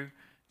through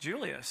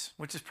Julius,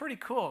 which is pretty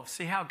cool.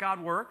 See how God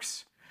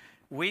works?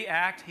 We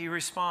act, he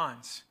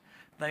responds.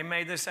 They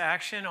made this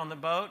action on the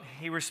boat.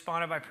 He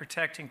responded by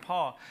protecting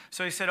Paul.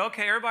 So he said,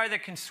 okay, everybody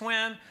that can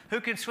swim, who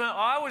can swim? Oh,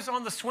 I was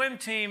on the swim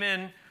team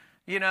in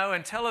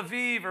Tel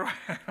Aviv or,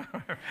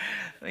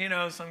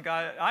 some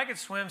guy. I could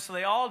swim. So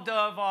they all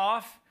dove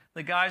off.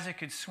 The guys that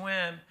could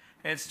swim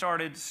had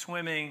started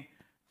swimming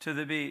to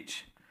the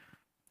beach.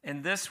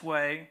 And this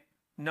way,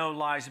 no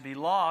lives would be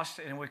lost,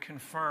 and would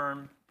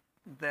confirm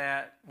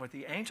that what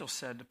the angel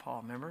said to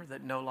Paul, remember,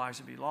 that no lives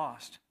would be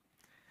lost.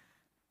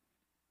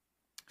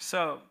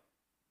 So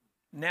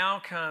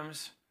now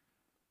comes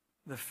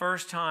the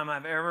first time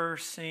I've ever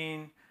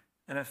seen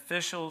an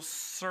official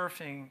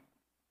surfing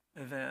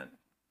event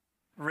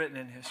written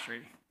in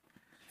history.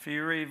 If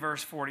you read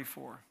verse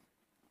 44.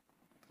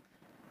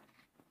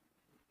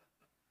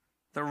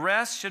 The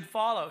rest should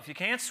follow. If you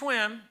can't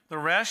swim, the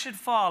rest should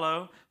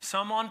follow,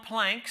 some on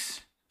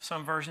planks,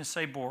 some versions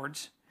say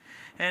boards,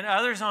 and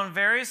others on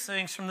various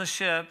things from the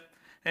ship.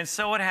 And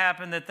so it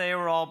happened that they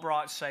were all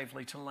brought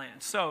safely to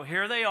land. So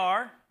here they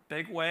are,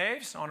 big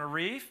waves on a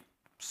reef,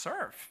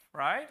 surf,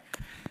 right?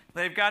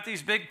 They've got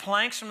these big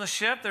planks from the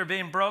ship. They're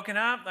being broken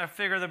up. I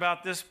figure they're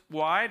about this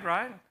wide,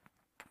 right?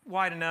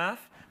 Wide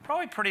enough.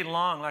 Probably pretty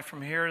long, like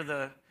from here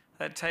to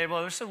that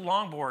table. There's some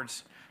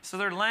longboards. So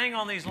they're laying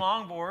on these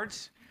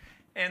longboards,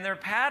 and they're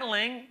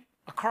paddling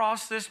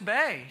across this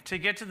bay to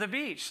get to the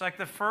beach. Like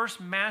the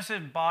first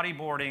massive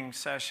bodyboarding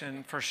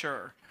session for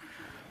sure.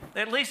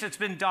 At least it's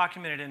been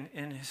documented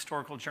in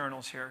historical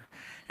journals here.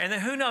 And then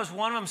who knows,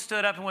 one of them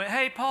stood up and went,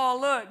 hey, Paul,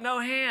 look, no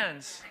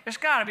hands. There's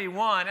got to be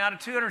one out of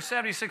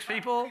 276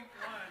 people.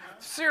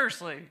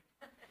 Seriously.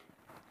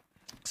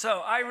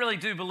 So I really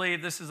do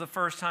believe this is the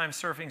first time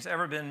surfing's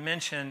ever been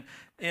mentioned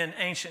in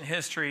ancient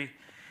history.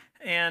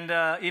 And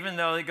even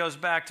though it goes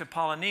back to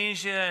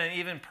Polynesia and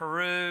even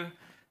Peru,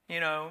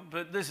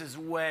 but this is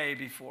way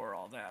before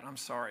all that. I'm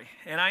sorry.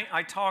 And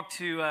I talked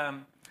to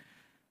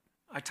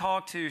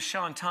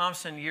Sean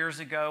Thompson years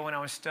ago when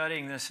I was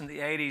studying this in the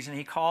 80s, and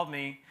he called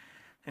me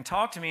and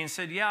talked to me and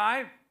said,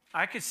 yeah,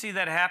 I could see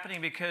that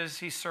happening because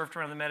he surfed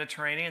around the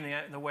Mediterranean,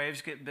 and the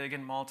waves get big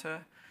in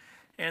Malta.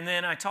 And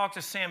then I talked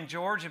to Sam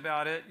George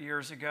about it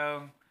years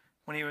ago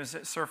when he was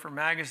at Surfer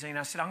Magazine.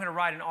 I said, I'm going to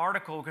write an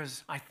article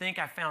because I think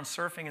I found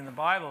surfing in the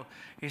Bible.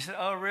 He said,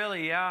 oh,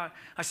 really? Yeah.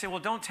 I said, well,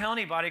 don't tell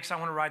anybody because I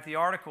want to write the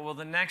article. Well,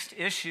 the next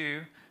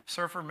issue,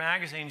 Surfer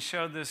Magazine,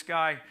 showed this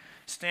guy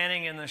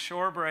standing in the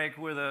shore break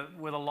with a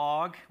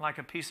log, like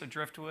a piece of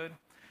driftwood.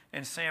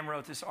 And Sam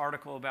wrote this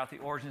article about the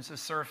origins of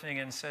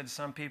surfing and said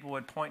some people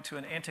would point to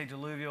an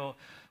antediluvial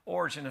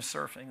origin of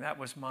surfing. That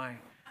was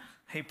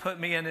he put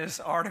me in his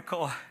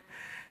article.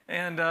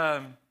 And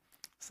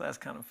so that's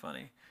kind of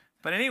funny.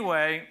 But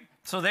anyway,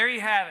 so there you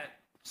have it.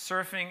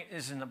 Surfing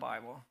is in the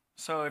Bible.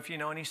 So if you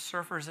know any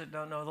surfers that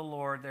don't know the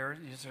Lord,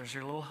 there's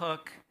your little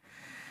hook.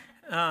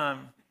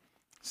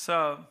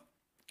 So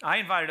I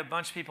invited a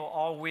bunch of people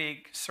all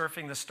week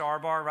surfing the Star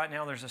Bar. Right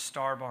now there's a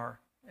Star Bar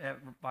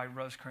by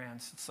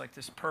Rosecrans. It's like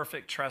this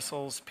perfect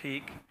trestles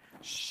peak.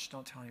 Shh,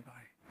 don't tell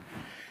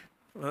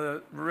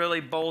anybody.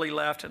 Really bowly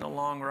left and a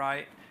long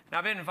right. And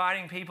I've been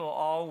inviting people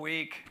all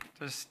week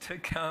just to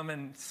come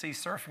and see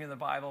surfing in the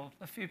Bible.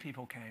 A few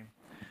people came.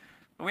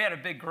 But we had a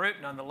big group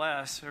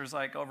nonetheless. There was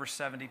like over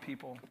 70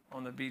 people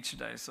on the beach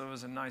today, so it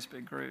was a nice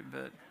big group.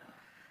 But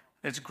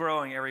it's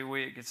growing every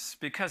week. It's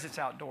because it's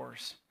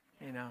outdoors,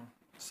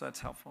 so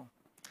that's helpful.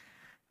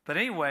 But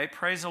anyway,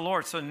 praise the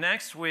Lord. So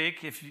next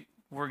week,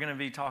 we're going to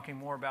be talking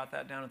more about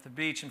that down at the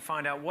beach and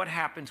find out what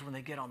happens when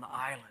they get on the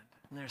island.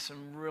 And there's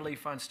some really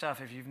fun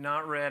stuff. If you've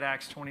not read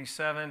Acts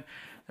 27,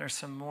 there's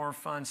some more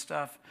fun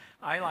stuff.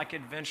 I like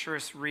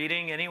adventurous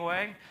reading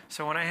anyway.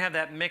 So when I have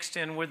that mixed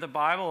in with the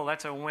Bible,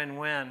 that's a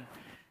win-win.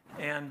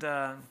 And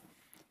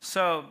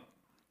so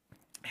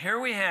here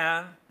we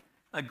have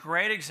a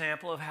great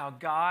example of how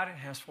God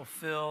has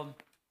fulfilled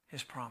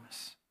his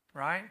promise,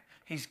 right?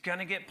 He's going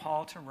to get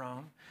Paul to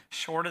Rome.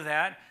 Short of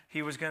that,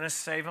 he was going to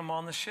save him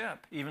on the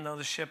ship, even though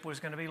the ship was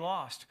going to be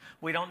lost.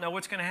 We don't know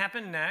what's going to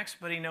happen next,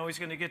 but he knows he's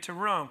going to get to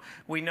Rome.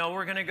 We know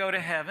we're going to go to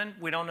heaven.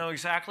 We don't know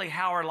exactly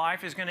how our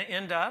life is going to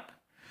end up,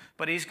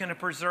 but he's going to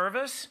preserve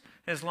us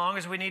as long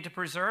as we need to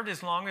preserve,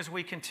 as long as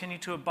we continue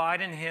to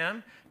abide in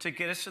him to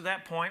get us to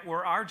that point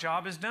where our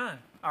job is done.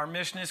 Our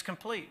mission is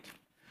complete.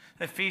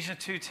 Ephesians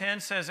 2:10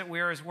 says that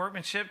we are his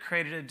workmanship,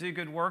 created to do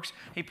good works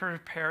he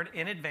prepared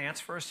in advance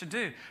for us to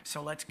do.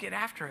 So let's get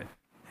after it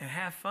and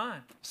have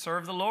fun.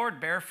 Serve the Lord,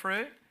 bear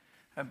fruit,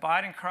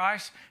 abide in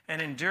Christ,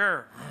 and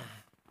endure,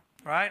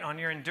 right, on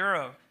your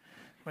enduro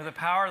with the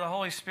power of the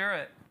Holy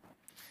Spirit.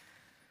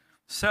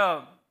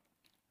 So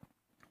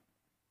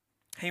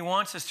he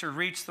wants us to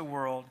reach the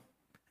world,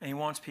 and he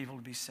wants people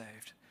to be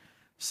saved.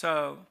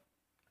 So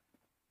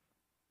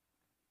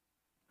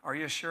are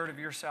you assured of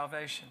your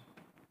salvation?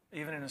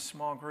 Even in a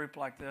small group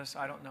like this,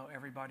 I don't know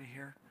everybody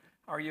here.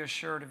 Are you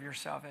assured of your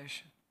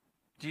salvation?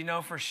 Do you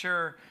know for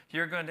sure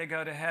you're going to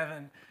go to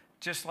heaven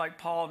just like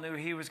Paul knew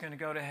he was going to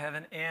go to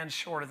heaven, and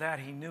short of that,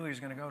 he knew he was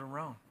going to go to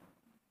Rome?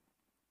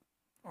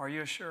 Are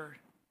you assured?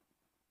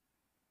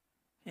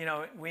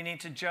 We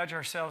need to judge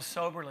ourselves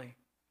soberly.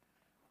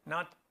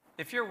 Not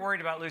if you're worried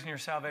about losing your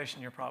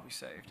salvation, you're probably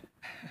saved.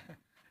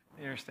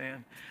 You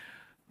understand?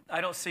 I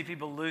don't see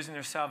people losing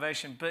their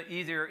salvation, but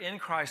either you're in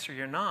Christ or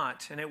you're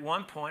not. And at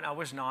one point, I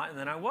was not, and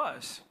then I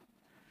was.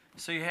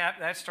 So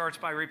that starts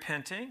by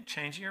repenting,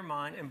 changing your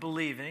mind, and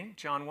believing,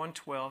 John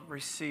 1:12,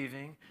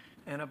 receiving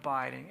and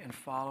abiding and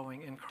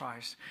following in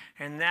Christ.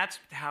 And that's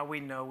how we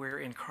know we're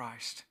in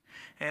Christ.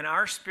 And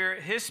our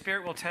spirit, his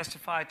spirit will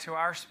testify to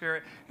our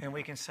spirit, and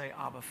we can say,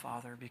 Abba,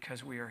 Father,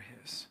 because we are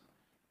his.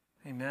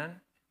 Amen?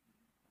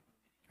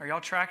 Are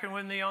y'all tracking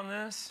with me on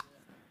this?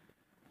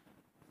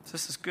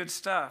 This is good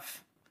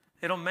stuff.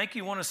 It'll make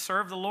you want to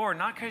serve the Lord,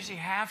 not because you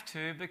have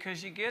to,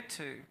 because you get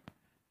to.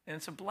 And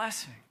it's a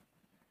blessing.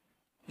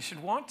 You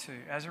should want to,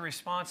 as a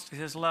response to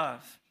his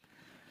love.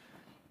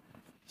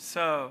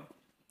 So,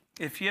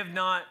 if you have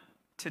not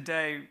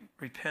today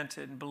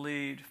repented and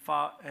believed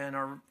and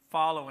are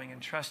following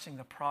and trusting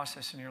the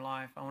process in your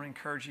life, I want to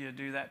encourage you to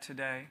do that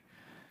today.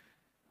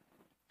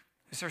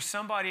 Is there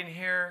somebody in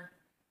here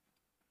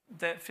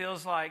that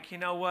feels like, you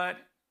know what?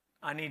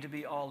 I need to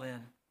be all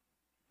in.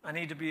 I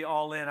need to be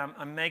all in.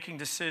 I'm making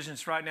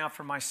decisions right now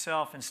for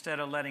myself instead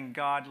of letting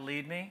God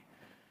lead me.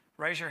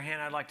 Raise your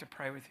hand. I'd like to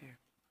pray with you.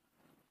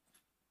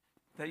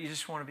 That you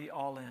just want to be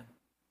all in.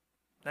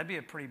 That'd be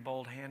a pretty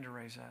bold hand to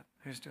raise up.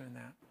 Who's doing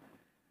that?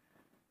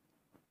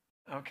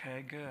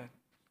 Okay, good.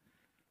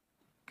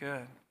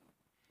 Good.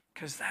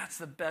 Because that's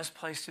the best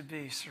place to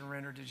be,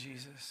 surrendered to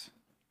Jesus.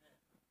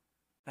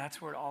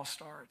 That's where it all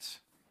starts.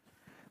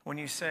 When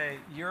you say,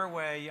 your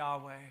way,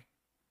 Yahweh,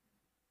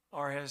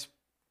 or as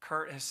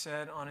Kurt has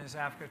said on his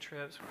Africa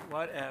trips,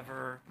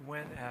 whatever,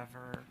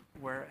 whenever,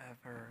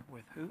 wherever,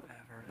 with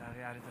whoever, that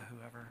he added the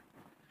whoever.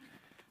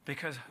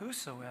 Because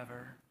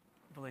whosoever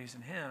believes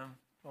in him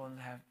will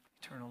have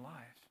eternal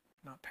life,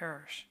 not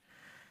perish.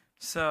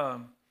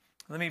 So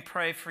let me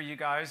pray for you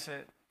guys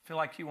that feel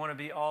like you want to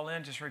be all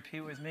in. Just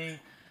repeat with me.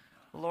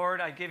 Lord,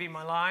 I give you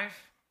my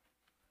life.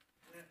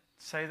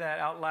 Say that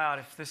out loud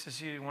if this is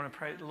you. You want to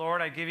pray.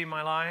 Lord, I give you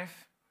my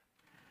life.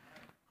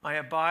 I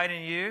abide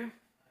in you.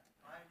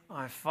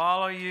 I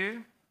follow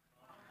you.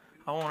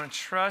 I want to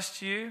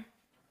trust you.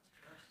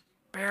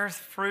 Bear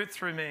fruit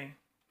through me.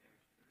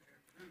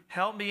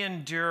 Help me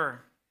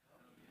endure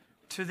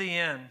to the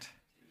end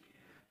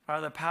by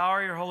the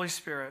power of your Holy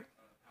Spirit.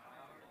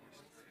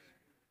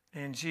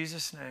 In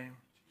Jesus' name,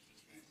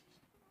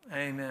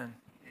 amen.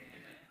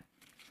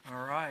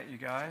 All right, you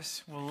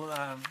guys. We'll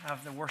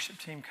have the worship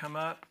team come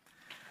up.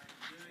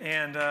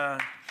 And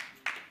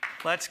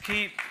let's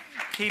keep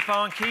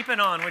on keeping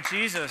on with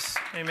Jesus.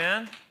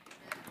 Amen.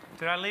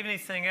 Did I leave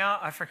anything out?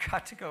 I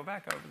forgot to go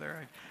back over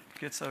there. I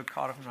get so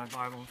caught up in my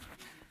Bible.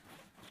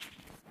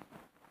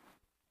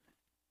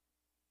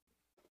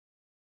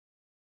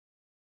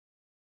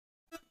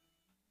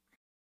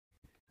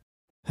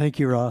 Thank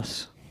you,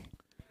 Ross.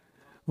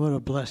 What a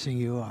blessing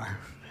you are.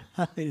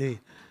 Hallelujah.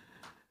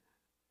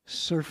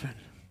 Surfing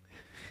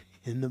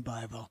in the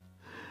Bible.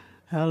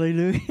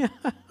 Hallelujah.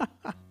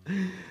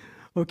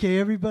 Okay,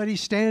 everybody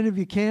stand if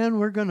you can.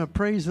 We're going to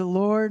praise the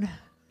Lord.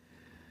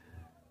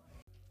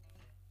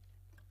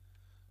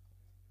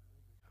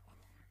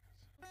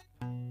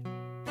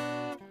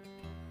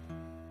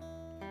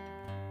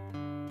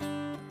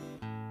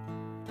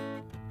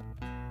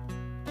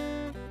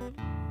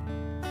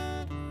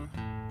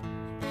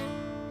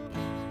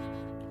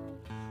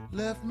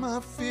 Left my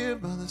fear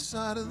by the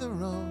side of the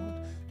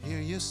road. Hear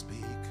you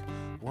speak,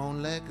 won't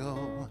let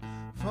go.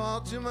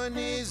 Fall to my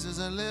knees as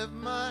I lift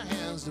my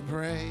hands to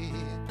pray.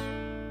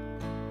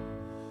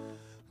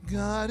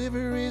 Got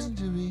every reason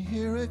to be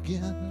here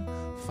again.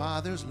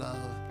 Father's love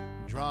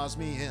draws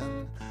me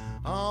in.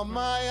 All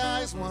my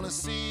eyes want to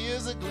see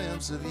is a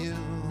glimpse of you.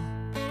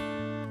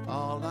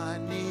 All I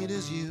need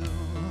is you.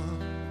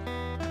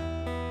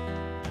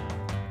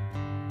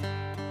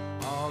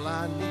 All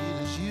I need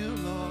is you,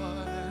 Lord.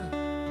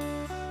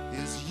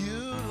 Is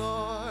you,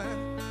 Lord.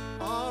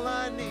 All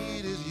I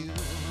need is you.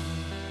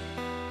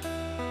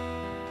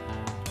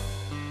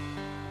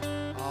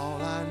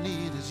 All I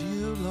need is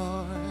you,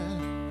 Lord.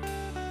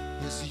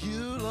 Is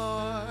you,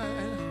 Lord.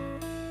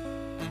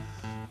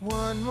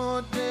 One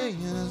more day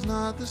and it's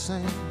not the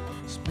same.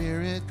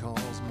 Spirit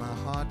calls my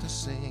heart to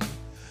sing.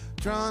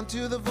 Drawn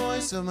to the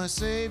voice of my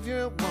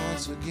Savior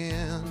once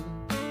again.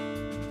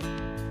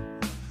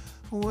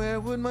 Where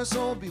would my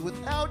soul be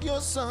without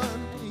your Son?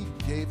 He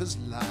gave his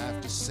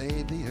life to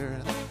save the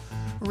earth.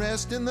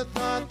 Rest in the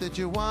thought that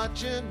you're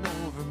watching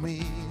over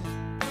me.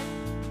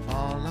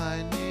 All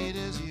I need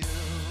is you.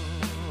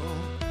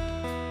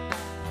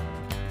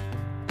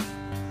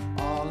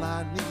 All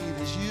I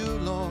need is you,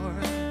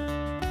 Lord.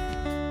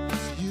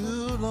 Is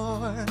you,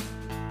 Lord.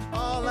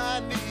 All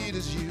I need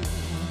is you.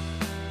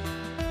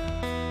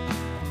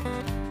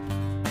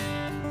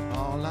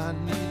 All I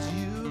need is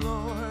you,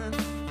 Lord.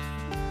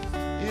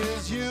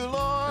 Is you,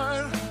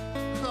 Lord.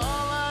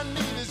 All I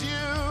need is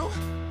you.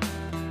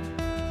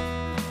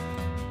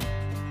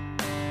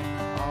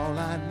 All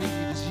I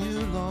need is you,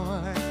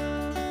 Lord.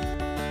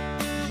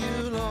 You,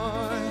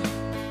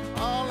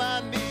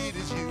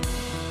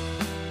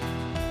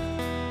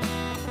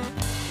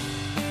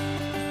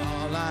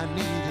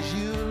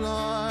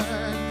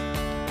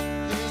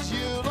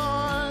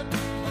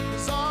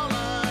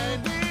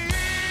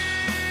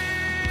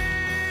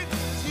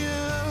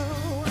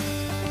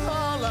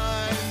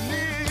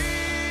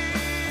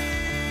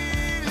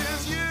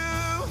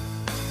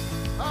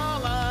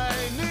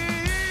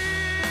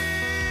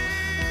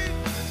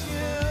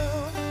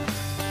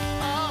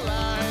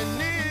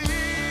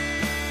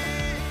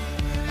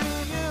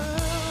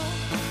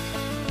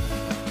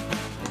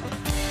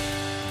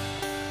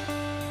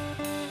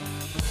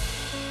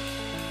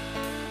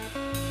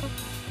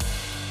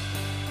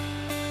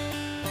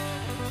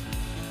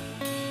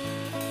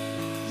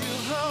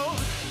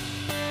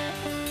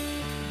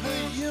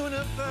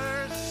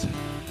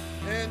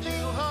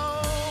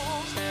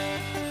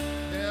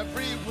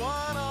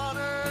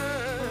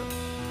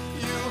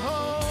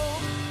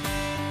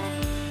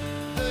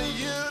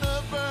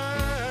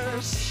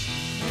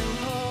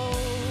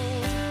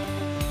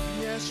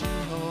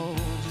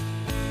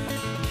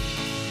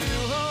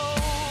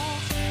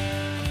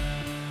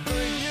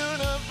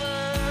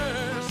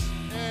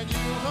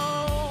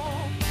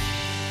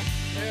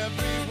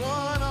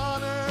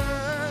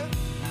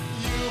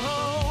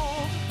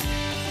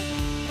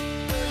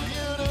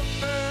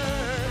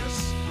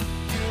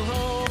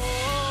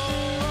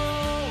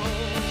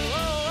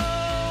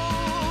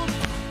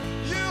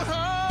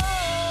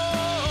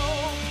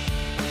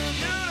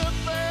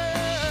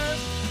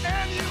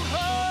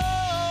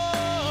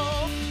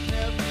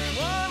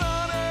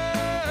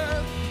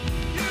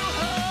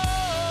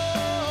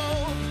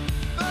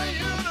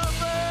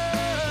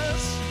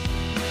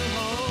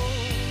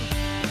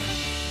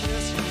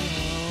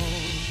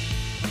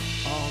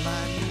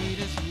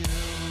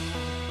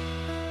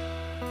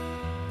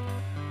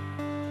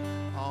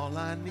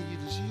 I need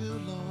is you,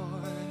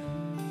 Lord.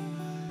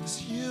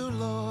 It's you,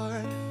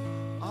 Lord.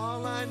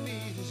 All I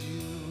need is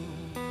you.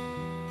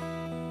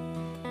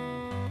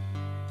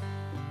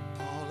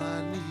 All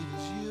I need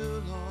is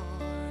you,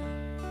 Lord.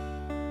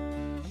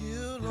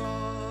 You,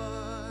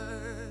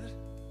 Lord.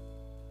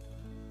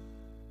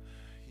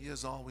 He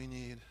is all we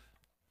need.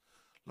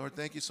 Lord,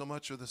 thank you so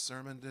much for the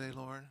sermon today,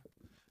 Lord.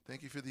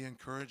 Thank you for the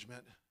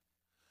encouragement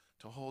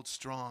to hold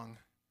strong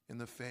in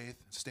the faith,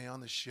 stay on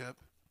the ship,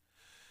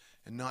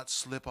 and not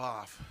slip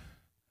off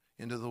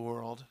into the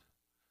world,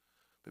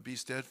 but be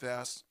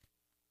steadfast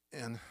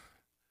and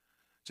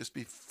just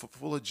be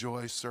full of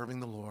joy serving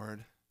the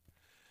Lord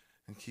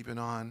and keeping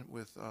on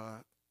with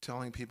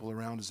telling people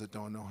around us that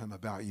don't know him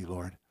about you,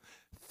 Lord.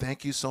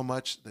 Thank you so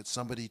much that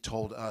somebody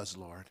told us,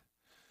 Lord.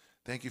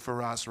 Thank you for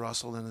Ross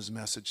Russell and his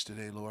message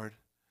today, Lord.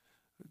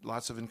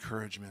 Lots of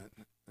encouragement.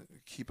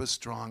 Keep us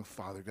strong,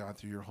 Father God,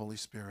 through your Holy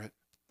Spirit.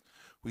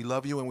 We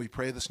love you and we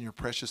pray this in your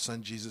precious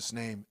Son, Jesus'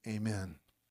 name. Amen.